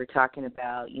year where we were talking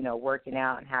about, working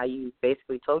out and how you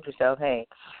basically told yourself, hey,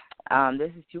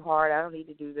 this is too hard. I don't need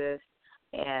to do this.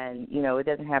 And, it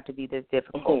doesn't have to be this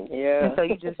difficult. Yeah. And so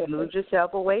you just moved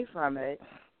yourself away from it,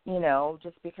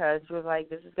 just because you're like,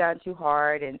 this has gotten too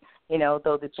hard. And,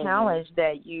 though the challenge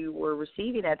that you were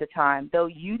receiving at the time, though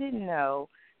you didn't know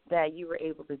that you were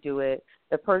able to do it,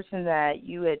 the person that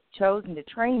you had chosen to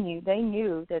train you, they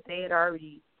knew that they had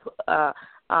already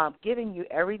given you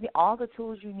all the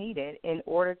tools you needed in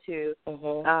order to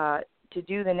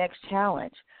do the next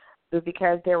challenge. But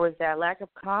because there was that lack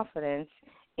of confidence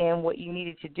in what you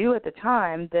needed to do at the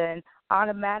time, then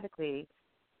automatically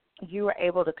you were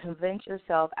able to convince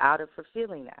yourself out of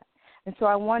fulfilling that. And so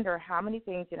I wonder how many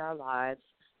things in our lives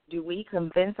do we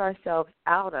convince ourselves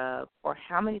out of, or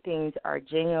how many things are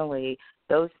genuinely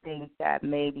those things that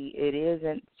maybe it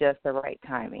isn't just the right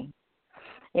timing.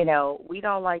 We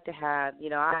don't like to have,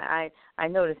 I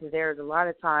notice that there's a lot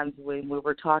of times when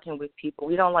we're talking with people,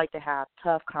 we don't like to have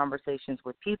tough conversations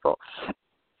with people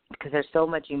because there's so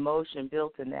much emotion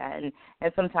built in that.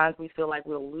 And sometimes we feel like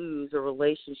we'll lose a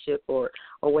relationship or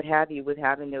what have you with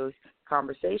having those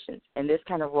conversations. And this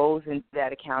kind of rolls into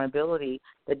that accountability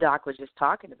that Doc was just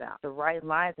talking about, the right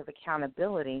lines of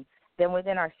accountability. Then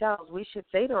within ourselves, we should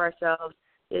say to ourselves,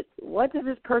 what does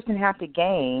this person have to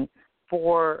gain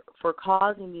for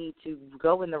causing me to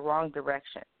go in the wrong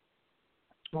direction?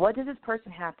 What does this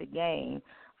person have to gain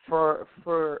for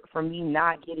me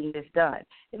not getting this done?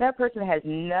 If that person has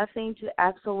nothing to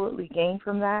absolutely gain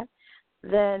from that,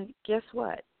 then guess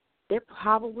what? They're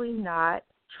probably not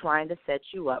trying to set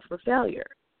you up for failure.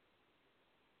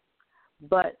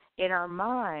 But in our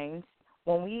minds,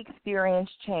 when we experience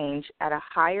change at a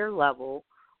higher level,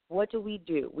 what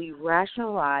do? We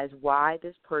rationalize why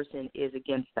this person is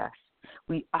against us.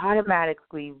 We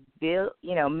automatically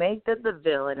make the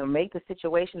villain or make the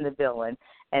situation the villain,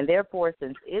 and therefore,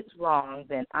 since it's wrong,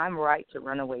 then I'm right to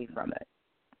run away from it.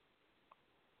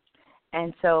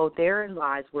 And so therein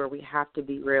lies where we have to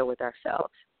be real with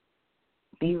ourselves.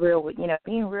 Being real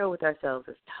with ourselves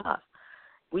is tough.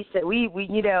 We used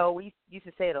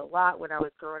to say it a lot when I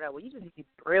was growing up. Well, you just need to be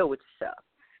real with yourself.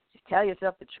 Just tell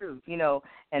yourself the truth,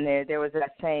 And there was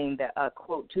that saying, that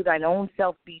quote, "To thine own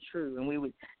self be true," and we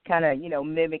would kind of,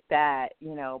 mimic that,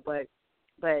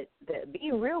 But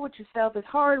being real with yourself is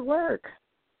hard work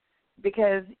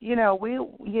because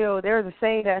there's a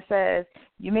saying that says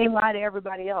you may lie to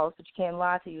everybody else, but you can't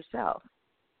lie to yourself.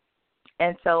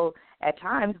 And so at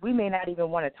times we may not even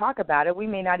want to talk about it. We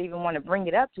may not even want to bring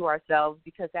it up to ourselves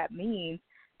because that means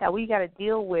that we got to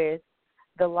deal with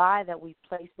the lie that we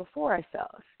place before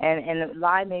ourselves. And the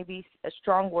lie may be a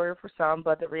strong word for some,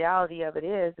 but the reality of it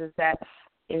is that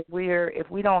if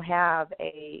we don't have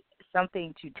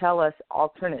something to tell us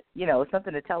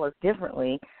something to tell us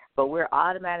differently, but we're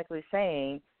automatically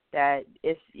saying that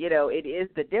it is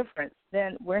the difference,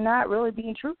 then we're not really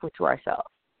being truthful to ourselves.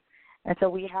 And so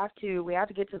we have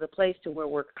to get to the place to where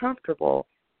we're comfortable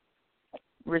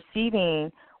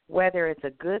receiving whether it's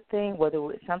a good thing,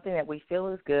 whether it's something that we feel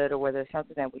is good, or whether it's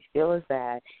something that we feel is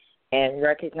bad, and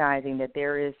recognizing that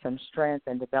there is some strength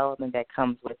and development that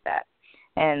comes with that.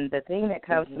 And the thing that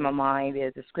comes to my mind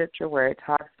is the scripture where it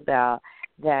talks about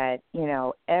that,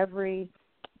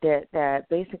 that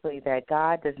basically that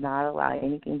God does not allow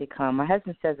anything to come. My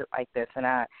husband says it like this, and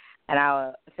I And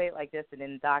I'll say it like this, and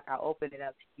then, Doc, I'll open it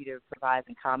up to you to provide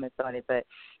some comments on it. But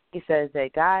he says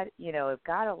that God, if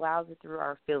God allows it through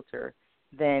our filter,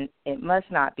 then it must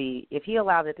not be, if he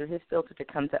allows it through his filter to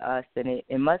come to us, then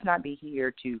it must not be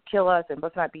here to kill us. It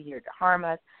must not be here to harm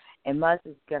us. It must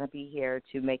is going to be here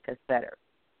to make us better.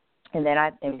 And then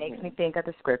it makes me think of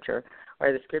the scripture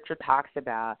where the scripture talks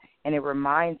about, and it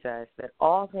reminds us that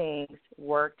all things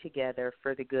work together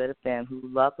for the good of them who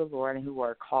love the Lord and who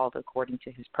are called according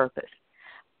to his purpose.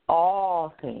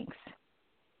 All things.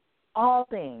 All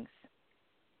things.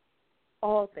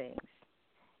 All things.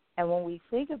 And when we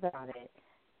think about it,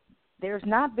 there's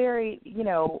not very,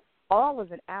 all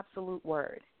is an absolute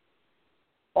word.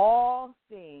 All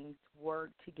things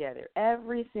work together.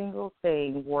 Every single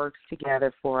thing works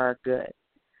together for our good.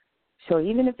 So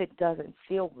even if it doesn't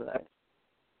feel good,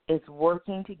 it's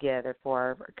working together for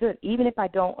our good. Even if I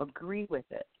don't agree with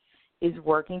it, it's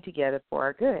working together for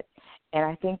our good. And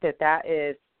I think that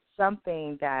is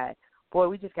something that, boy,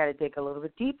 we just got to dig a little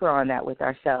bit deeper on that with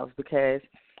ourselves, because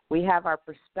we have our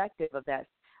perspective of that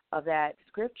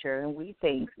scripture, and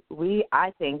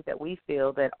I think that we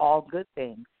feel that all good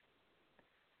things,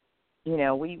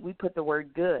 we put the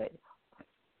word good,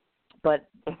 but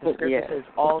the scripture says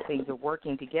all things are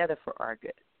working together for our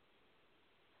good.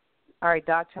 All right,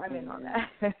 Doc, chime in on that.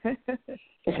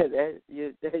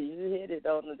 You hit it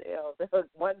on the nail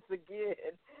once again,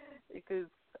 because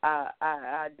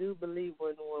I do believe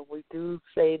when we do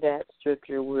say that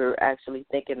scripture, we're actually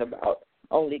thinking about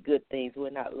only good things. We're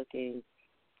not looking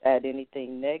at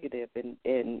anything negative.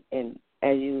 And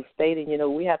as you stated,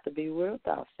 we have to be real with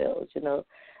ourselves.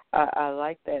 I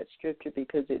like that scripture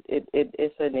because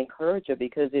it's an encourager,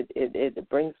 because it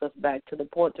brings us back to the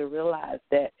point to realize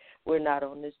that we're not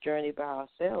on this journey by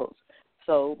ourselves.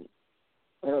 So,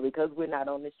 because we're not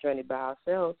on this journey by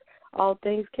ourselves, all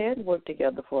things can work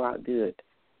together for our good,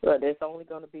 but it's only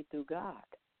going to be through God.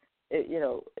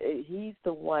 He's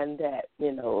the one that,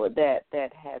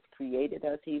 that has created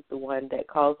us. He's the one that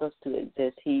caused us to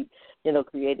exist. He,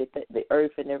 created the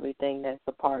earth and everything that's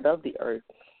a part of the earth.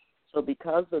 So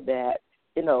because of that,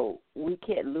 we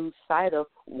can't lose sight of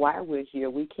why we're here.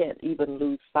 We can't even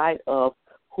lose sight of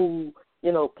who,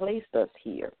 placed us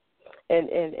here. And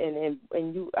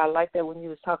I like that when you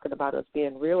was talking about us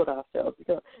being real with ourselves,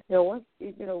 because once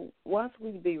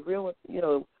we be real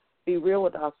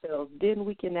with ourselves, then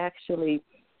we can actually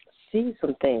see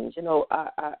some things.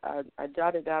 I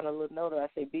jotted down a little note. I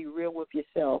say be real with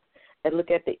yourself and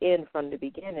look at the end from the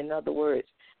beginning. In other words,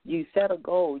 you set a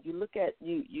goal. You look at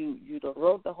you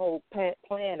wrote the whole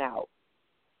plan out.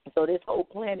 So this whole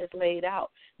plan is laid out.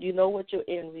 You know what your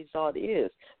end result is.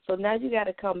 So now you got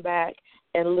to come back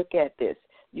and look at this.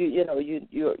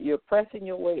 You're pressing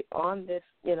your way on this,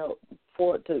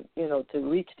 to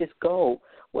reach this goal.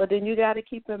 Well, then you got to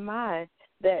keep in mind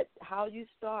that how you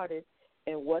started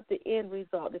and what the end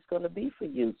result is going to be for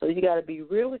you. So you got to be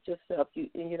real with yourself.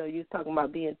 You're talking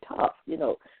about being tough.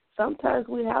 Sometimes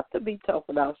we have to be tough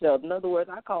with ourselves. In other words,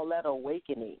 I call that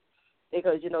awakening,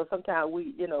 because sometimes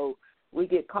we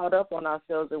get caught up on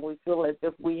ourselves and we feel as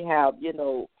if we have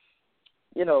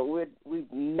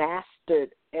we've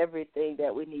mastered everything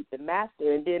that we need to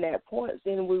master, and then at points,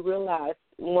 then we realize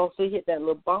once we hit that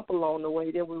little bump along the way,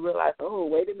 then we realize, oh,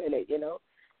 wait a minute,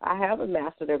 I haven't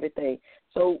mastered everything.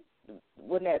 So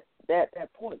when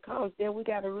that point comes, then we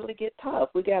got to really get tough.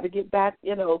 We got to get back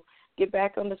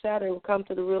on the saddle and come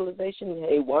to the realization,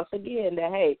 hey, once again,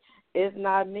 that, hey, it's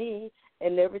not me,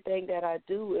 and everything that I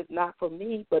do is not for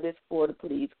me, but it's for to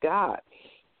please God.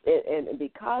 And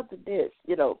because of this,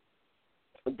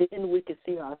 then we can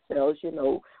see ourselves,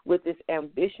 with this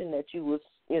ambition that you was,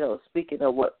 speaking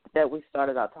of that we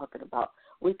started out talking about.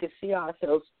 We can see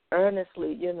ourselves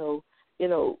earnestly,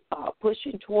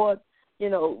 pushing toward,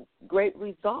 great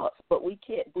results. But we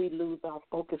lose our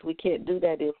focus. We can't do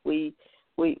that if we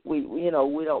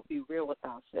don't be real with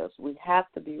ourselves. We have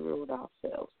to be real with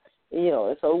ourselves.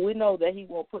 And so we know that he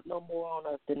won't put no more on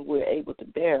us than we're able to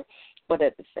bear. But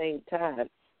at the same time,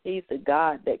 he's the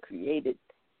God that created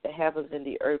the heavens and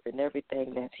the earth and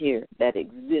everything that's here, that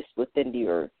exists within the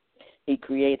earth. He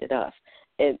created us.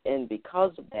 And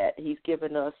because of that, he's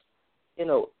given us,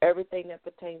 everything that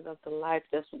pertains unto life.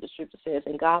 That's what the scripture says,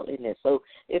 and godliness. So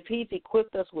if he's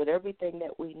equipped us with everything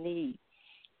that we need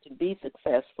to be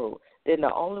successful, then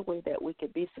the only way that we can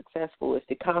be successful is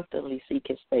to constantly seek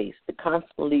his face, to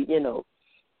constantly,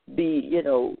 be,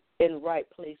 in right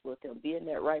place with him, be in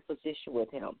that right position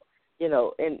with him,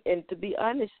 and to be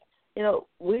honest,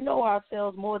 we know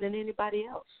ourselves more than anybody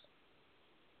else.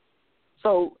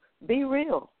 So be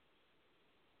real.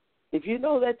 If you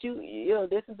know that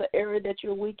this is the area that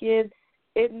you're weak in,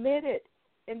 admit it.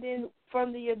 And then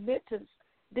from the admittance,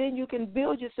 then you can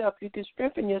build yourself. You can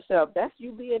strengthen yourself. That's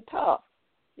you being tough.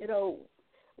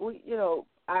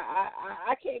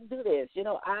 I can't do this.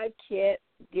 I can't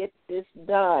get this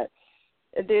done.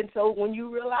 And then so when you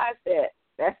realize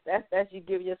that's you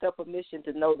giving yourself permission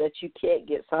to know that you can't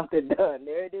get something done.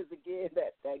 There it is again,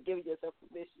 that giving yourself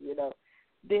permission,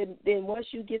 Then once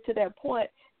you get to that point,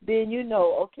 then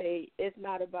okay, it's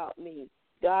not about me.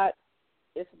 God,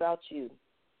 it's about you.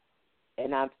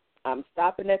 And I'm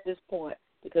stopping at this point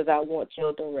because I want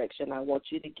your direction. I want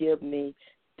you to give me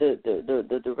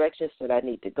the directions that I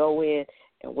need to go in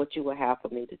and what you will have for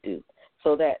me to do.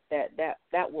 So that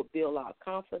will build our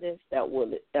confidence, that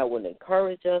will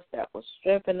encourage us, that will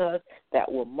strengthen us,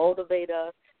 that will motivate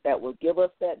us, that will give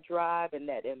us that drive, and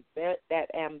that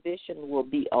ambition will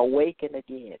be awakened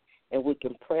again, and we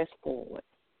can press forward.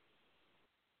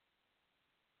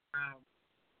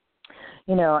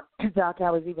 Doc,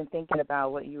 I was even thinking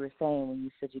about what you were saying when you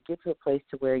said you get to a place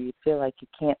to where you feel like you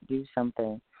can't do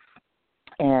something.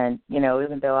 And,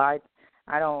 even though I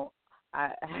don't,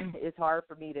 it's hard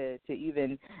for me to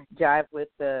even jive with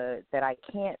that I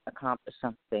can't accomplish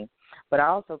something. But I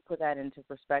also put that into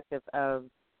perspective of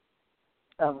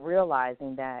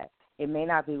realizing that it may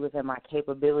not be within my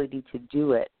capability to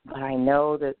do it, but I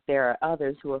know that there are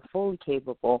others who are fully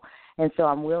capable, and so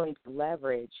I'm willing to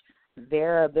leverage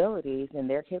their abilities and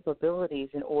their capabilities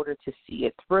in order to see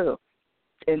it through.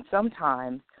 And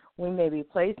sometimes we may be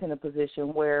placed in a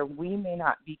position where we may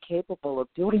not be capable of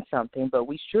doing something, but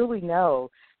we surely know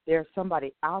there's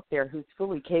somebody out there who's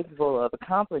fully capable of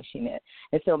accomplishing it.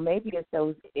 And so maybe it's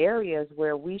those areas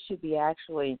where we should be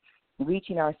actually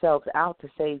reaching ourselves out to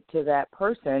say to that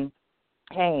person,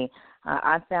 hey,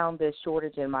 I found this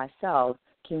shortage in myself.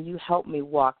 Can you help me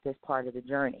walk this part of the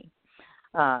journey?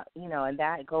 And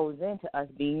that goes into us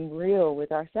being real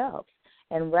with ourselves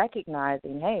and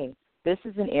recognizing, hey, this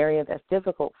is an area that's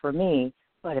difficult for me,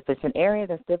 but if it's an area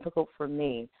that's difficult for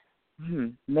me,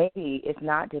 maybe it's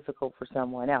not difficult for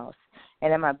someone else.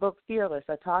 And in my book, Fearless,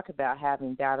 I talk about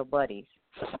having battle buddies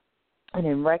and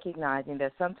in recognizing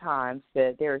that sometimes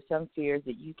that there are some fears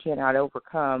that you cannot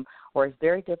overcome or it's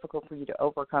very difficult for you to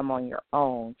overcome on your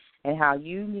own, and how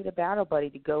you need a battle buddy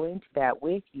to go into that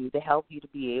with you to help you to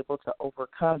be able to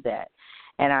overcome that.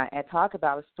 And I talk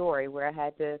about a story where I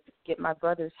had to get my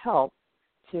brother's help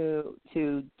to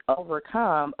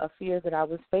overcome a fear that I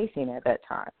was facing at that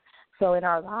time. So in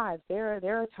our lives, there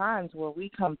are times where we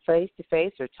come face to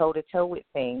face or toe to toe with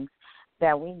things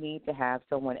that we need to have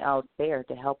someone else there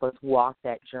to help us walk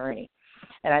that journey.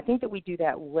 And I think that we do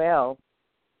that well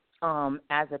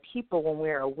as a people when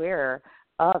we're aware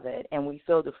of it and we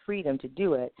feel the freedom to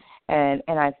do it. And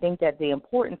I think that the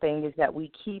important thing is that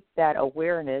we keep that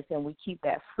awareness and we keep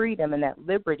that freedom and that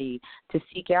liberty to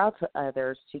seek out to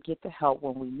others to get the help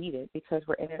when we need it, because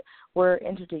we're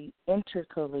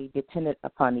intricately dependent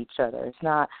upon each other. It's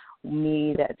not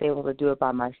me that's able to do it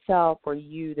by myself or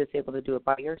you that's able to do it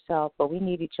by yourself, but we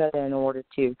need each other in order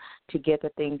to get the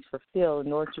things fulfilled,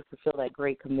 in order to fulfill that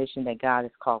great commission that God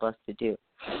has called us to do.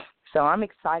 So I'm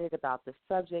excited about this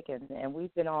subject, and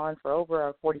we've been on for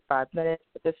over 45 minutes,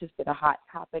 but this has been a hot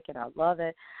topic, and I love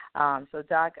it. So,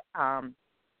 Doc,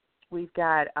 we've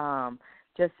got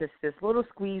just this little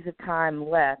squeeze of time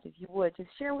left. If you would,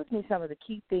 just share with me some of the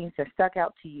key things that stuck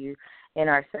out to you in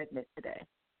our segment today.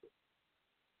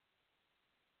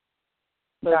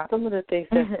 But some of the things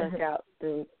that stuck out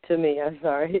to me,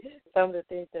 some of the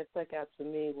things that stuck out to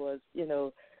me was,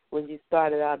 when you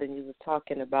started out and you were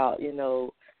talking about,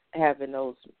 having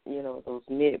those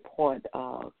midpoint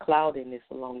cloudiness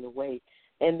along the way.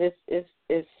 And this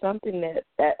is something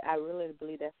that I really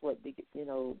believe that's what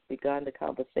begun the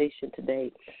conversation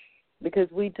today,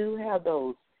 because we do have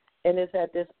those. And it's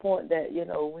at this point that,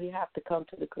 we have to come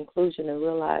to the conclusion and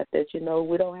realize that,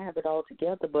 we don't have it all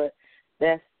together, but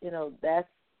that's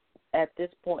at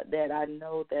this point that I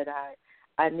know that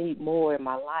I need more in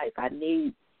my life. I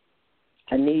need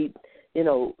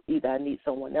either I need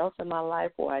someone else in my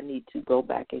life, or I need to go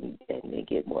back and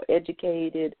get more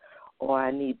educated, or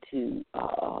I need to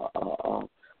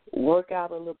work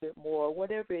out a little bit more,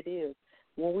 whatever it is.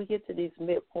 When we get to these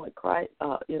midpoint,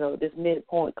 this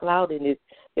midpoint cloudiness,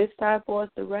 it's time for us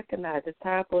to recognize. It's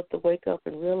time for us to wake up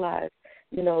and realize,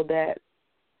 that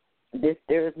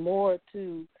there is more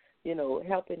to,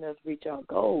 helping us reach our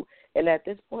goal. And at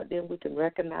this point, then we can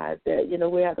recognize that,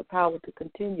 we have the power to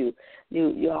continue. We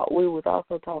was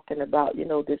also talking about,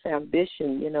 this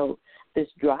ambition, this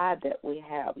drive that we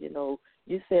have. You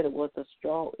said it was a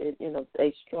strong,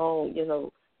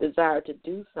 desire to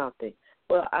do something.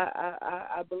 Well,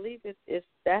 I believe that's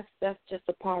just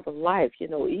a part of life.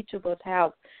 Each of us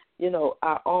have,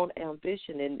 our own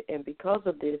ambition, and because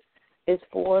of this, it's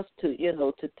for us to,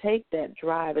 to take that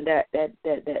drive and that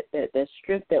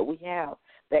strength that we have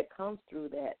that comes through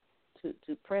that to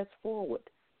press forward,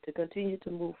 to continue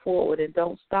to move forward, and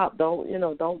don't stop,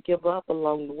 don't give up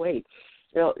along the way.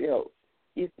 It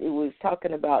was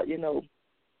talking about,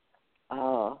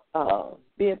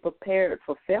 being prepared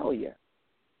for failure.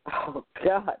 Oh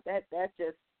God, that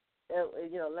just,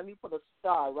 let me put a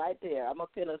star right there. I'm gonna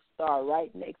put a star right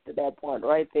next to that point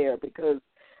right there, because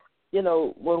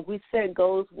when we set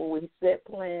goals, when we set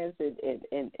plans, and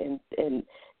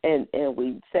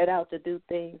we set out to do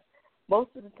things, most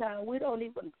of the time we don't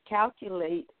even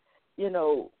calculate,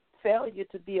 failure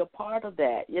to be a part of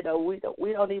that. We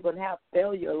don't even have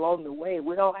failure along the way.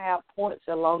 We don't have points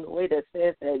along the way that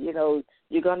says that, you're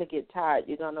going to get tired.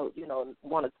 You're going to,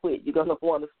 want to quit. You're going to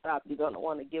want to stop. You're going to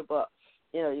want to give up.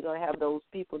 You're going to have those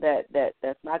people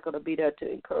that's not going to be there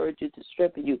to encourage you, to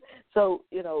strengthen you. So,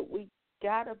 we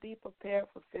got to be prepared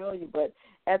for failure, but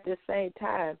at the same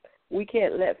time, we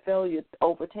can't let failure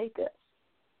overtake us.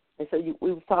 And so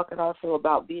we were talking also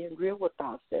about being real with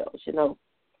ourselves,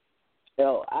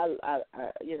 So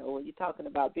when you're talking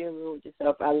about being real with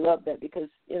yourself, I love that, because,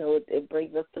 it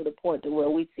brings us to the point to where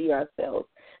we see ourselves.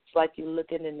 It's like you're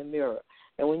looking in the mirror.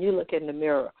 And when you look in the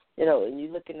mirror, and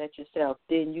you're looking at yourself,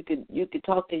 then you could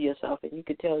talk to yourself, and you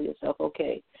could tell yourself,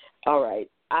 okay, all right,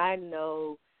 I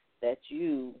know that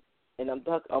you, and I'm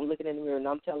looking in the mirror and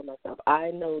I'm telling myself,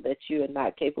 I know that you are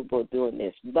not capable of doing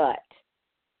this, but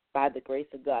by the grace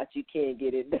of God, you can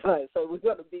get it done. So we're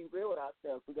going to be real with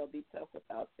ourselves. We're going to be tough with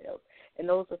ourselves. And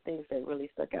those are things that really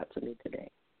stuck out to me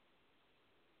today.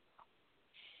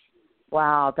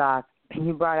 Wow, Doc.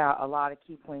 You brought out a lot of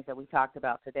key points that we talked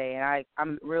about today, and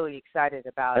I'm really excited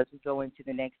about as we go into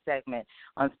the next segment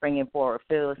on Springing Forward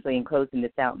Fearlessly and closing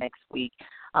this out next week.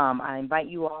 I invite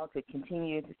you all to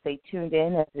continue to stay tuned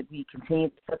in as we continue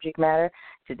the subject matter.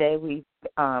 Today we've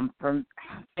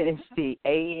finished the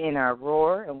A in our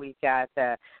roar, and we've done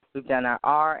our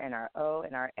R and our O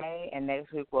and our A, and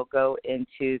next week we'll go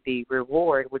into the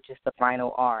reward, which is the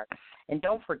final R. And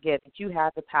don't forget that you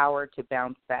have the power to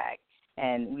bounce back.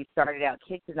 And we started out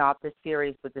kicking off this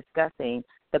series with discussing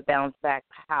the bounce back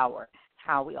power,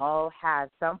 how we all have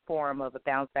some form of a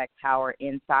bounce back power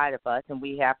inside of us, and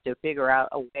we have to figure out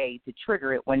a way to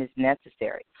trigger it when it's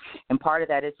necessary. And part of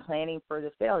that is planning for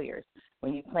the failures.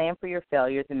 When you plan for your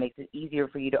failures, it makes it easier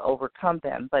for you to overcome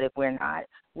them. But if we're not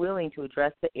willing to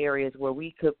address the areas where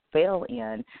we could fail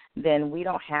in, then we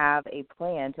don't have a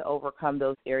plan to overcome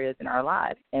those areas in our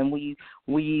lives. And we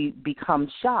become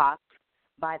shocked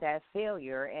by that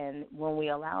failure, and when we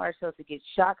allow ourselves to get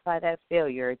shocked by that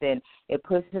failure, then it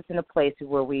puts us in a place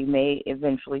where we may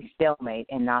eventually stalemate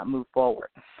and not move forward.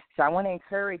 So I want to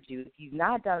encourage you, if you've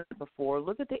not done it before,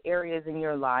 look at the areas in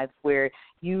your life where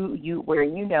you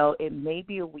know it may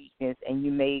be a weakness and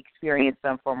you may experience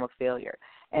some form of failure,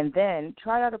 and then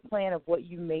try out a plan of what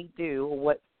you may do or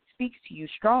what speaks to you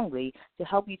strongly to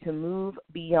help you to move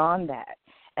beyond that.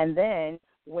 And then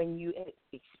when you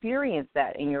experience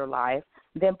that in your life,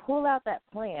 then pull out that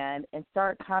plan and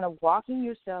start kind of walking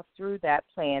yourself through that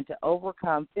plan to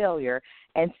overcome failure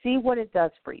and see what it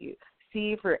does for you.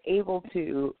 See if you're able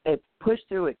to push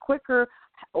through it quicker,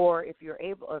 or if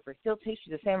it still takes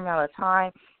you the same amount of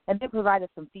time, and then provide us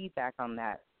some feedback on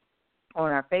that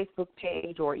on our Facebook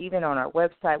page or even on our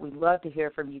website. We'd love to hear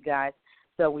from you guys.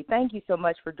 So we thank you so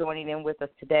much for joining in with us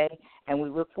today, and we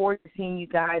look forward to seeing you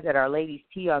guys at our Ladies'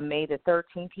 Tea on May the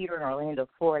 13th here in Orlando,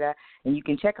 Florida. And you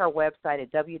can check our website at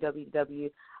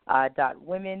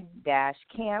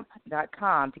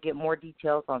www.women-camp.com to get more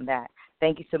details on that.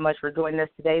 Thank you so much for joining us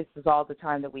today. This is all the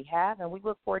time that we have, and we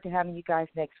look forward to having you guys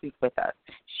next week with us.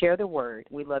 Share the word.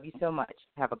 We love you so much.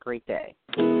 Have a great day.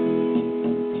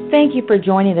 Thank you for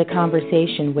joining the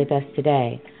conversation with us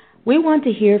today. We want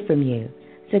to hear from you.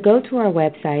 So go to our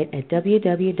website at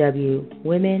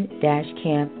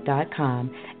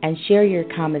www.women-camp.com and share your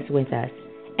comments with us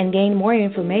and gain more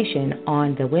information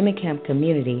on the Women Camp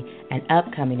community and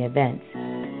upcoming events.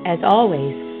 As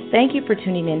always, thank you for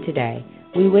tuning in today.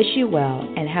 We wish you well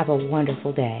and have a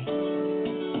wonderful day.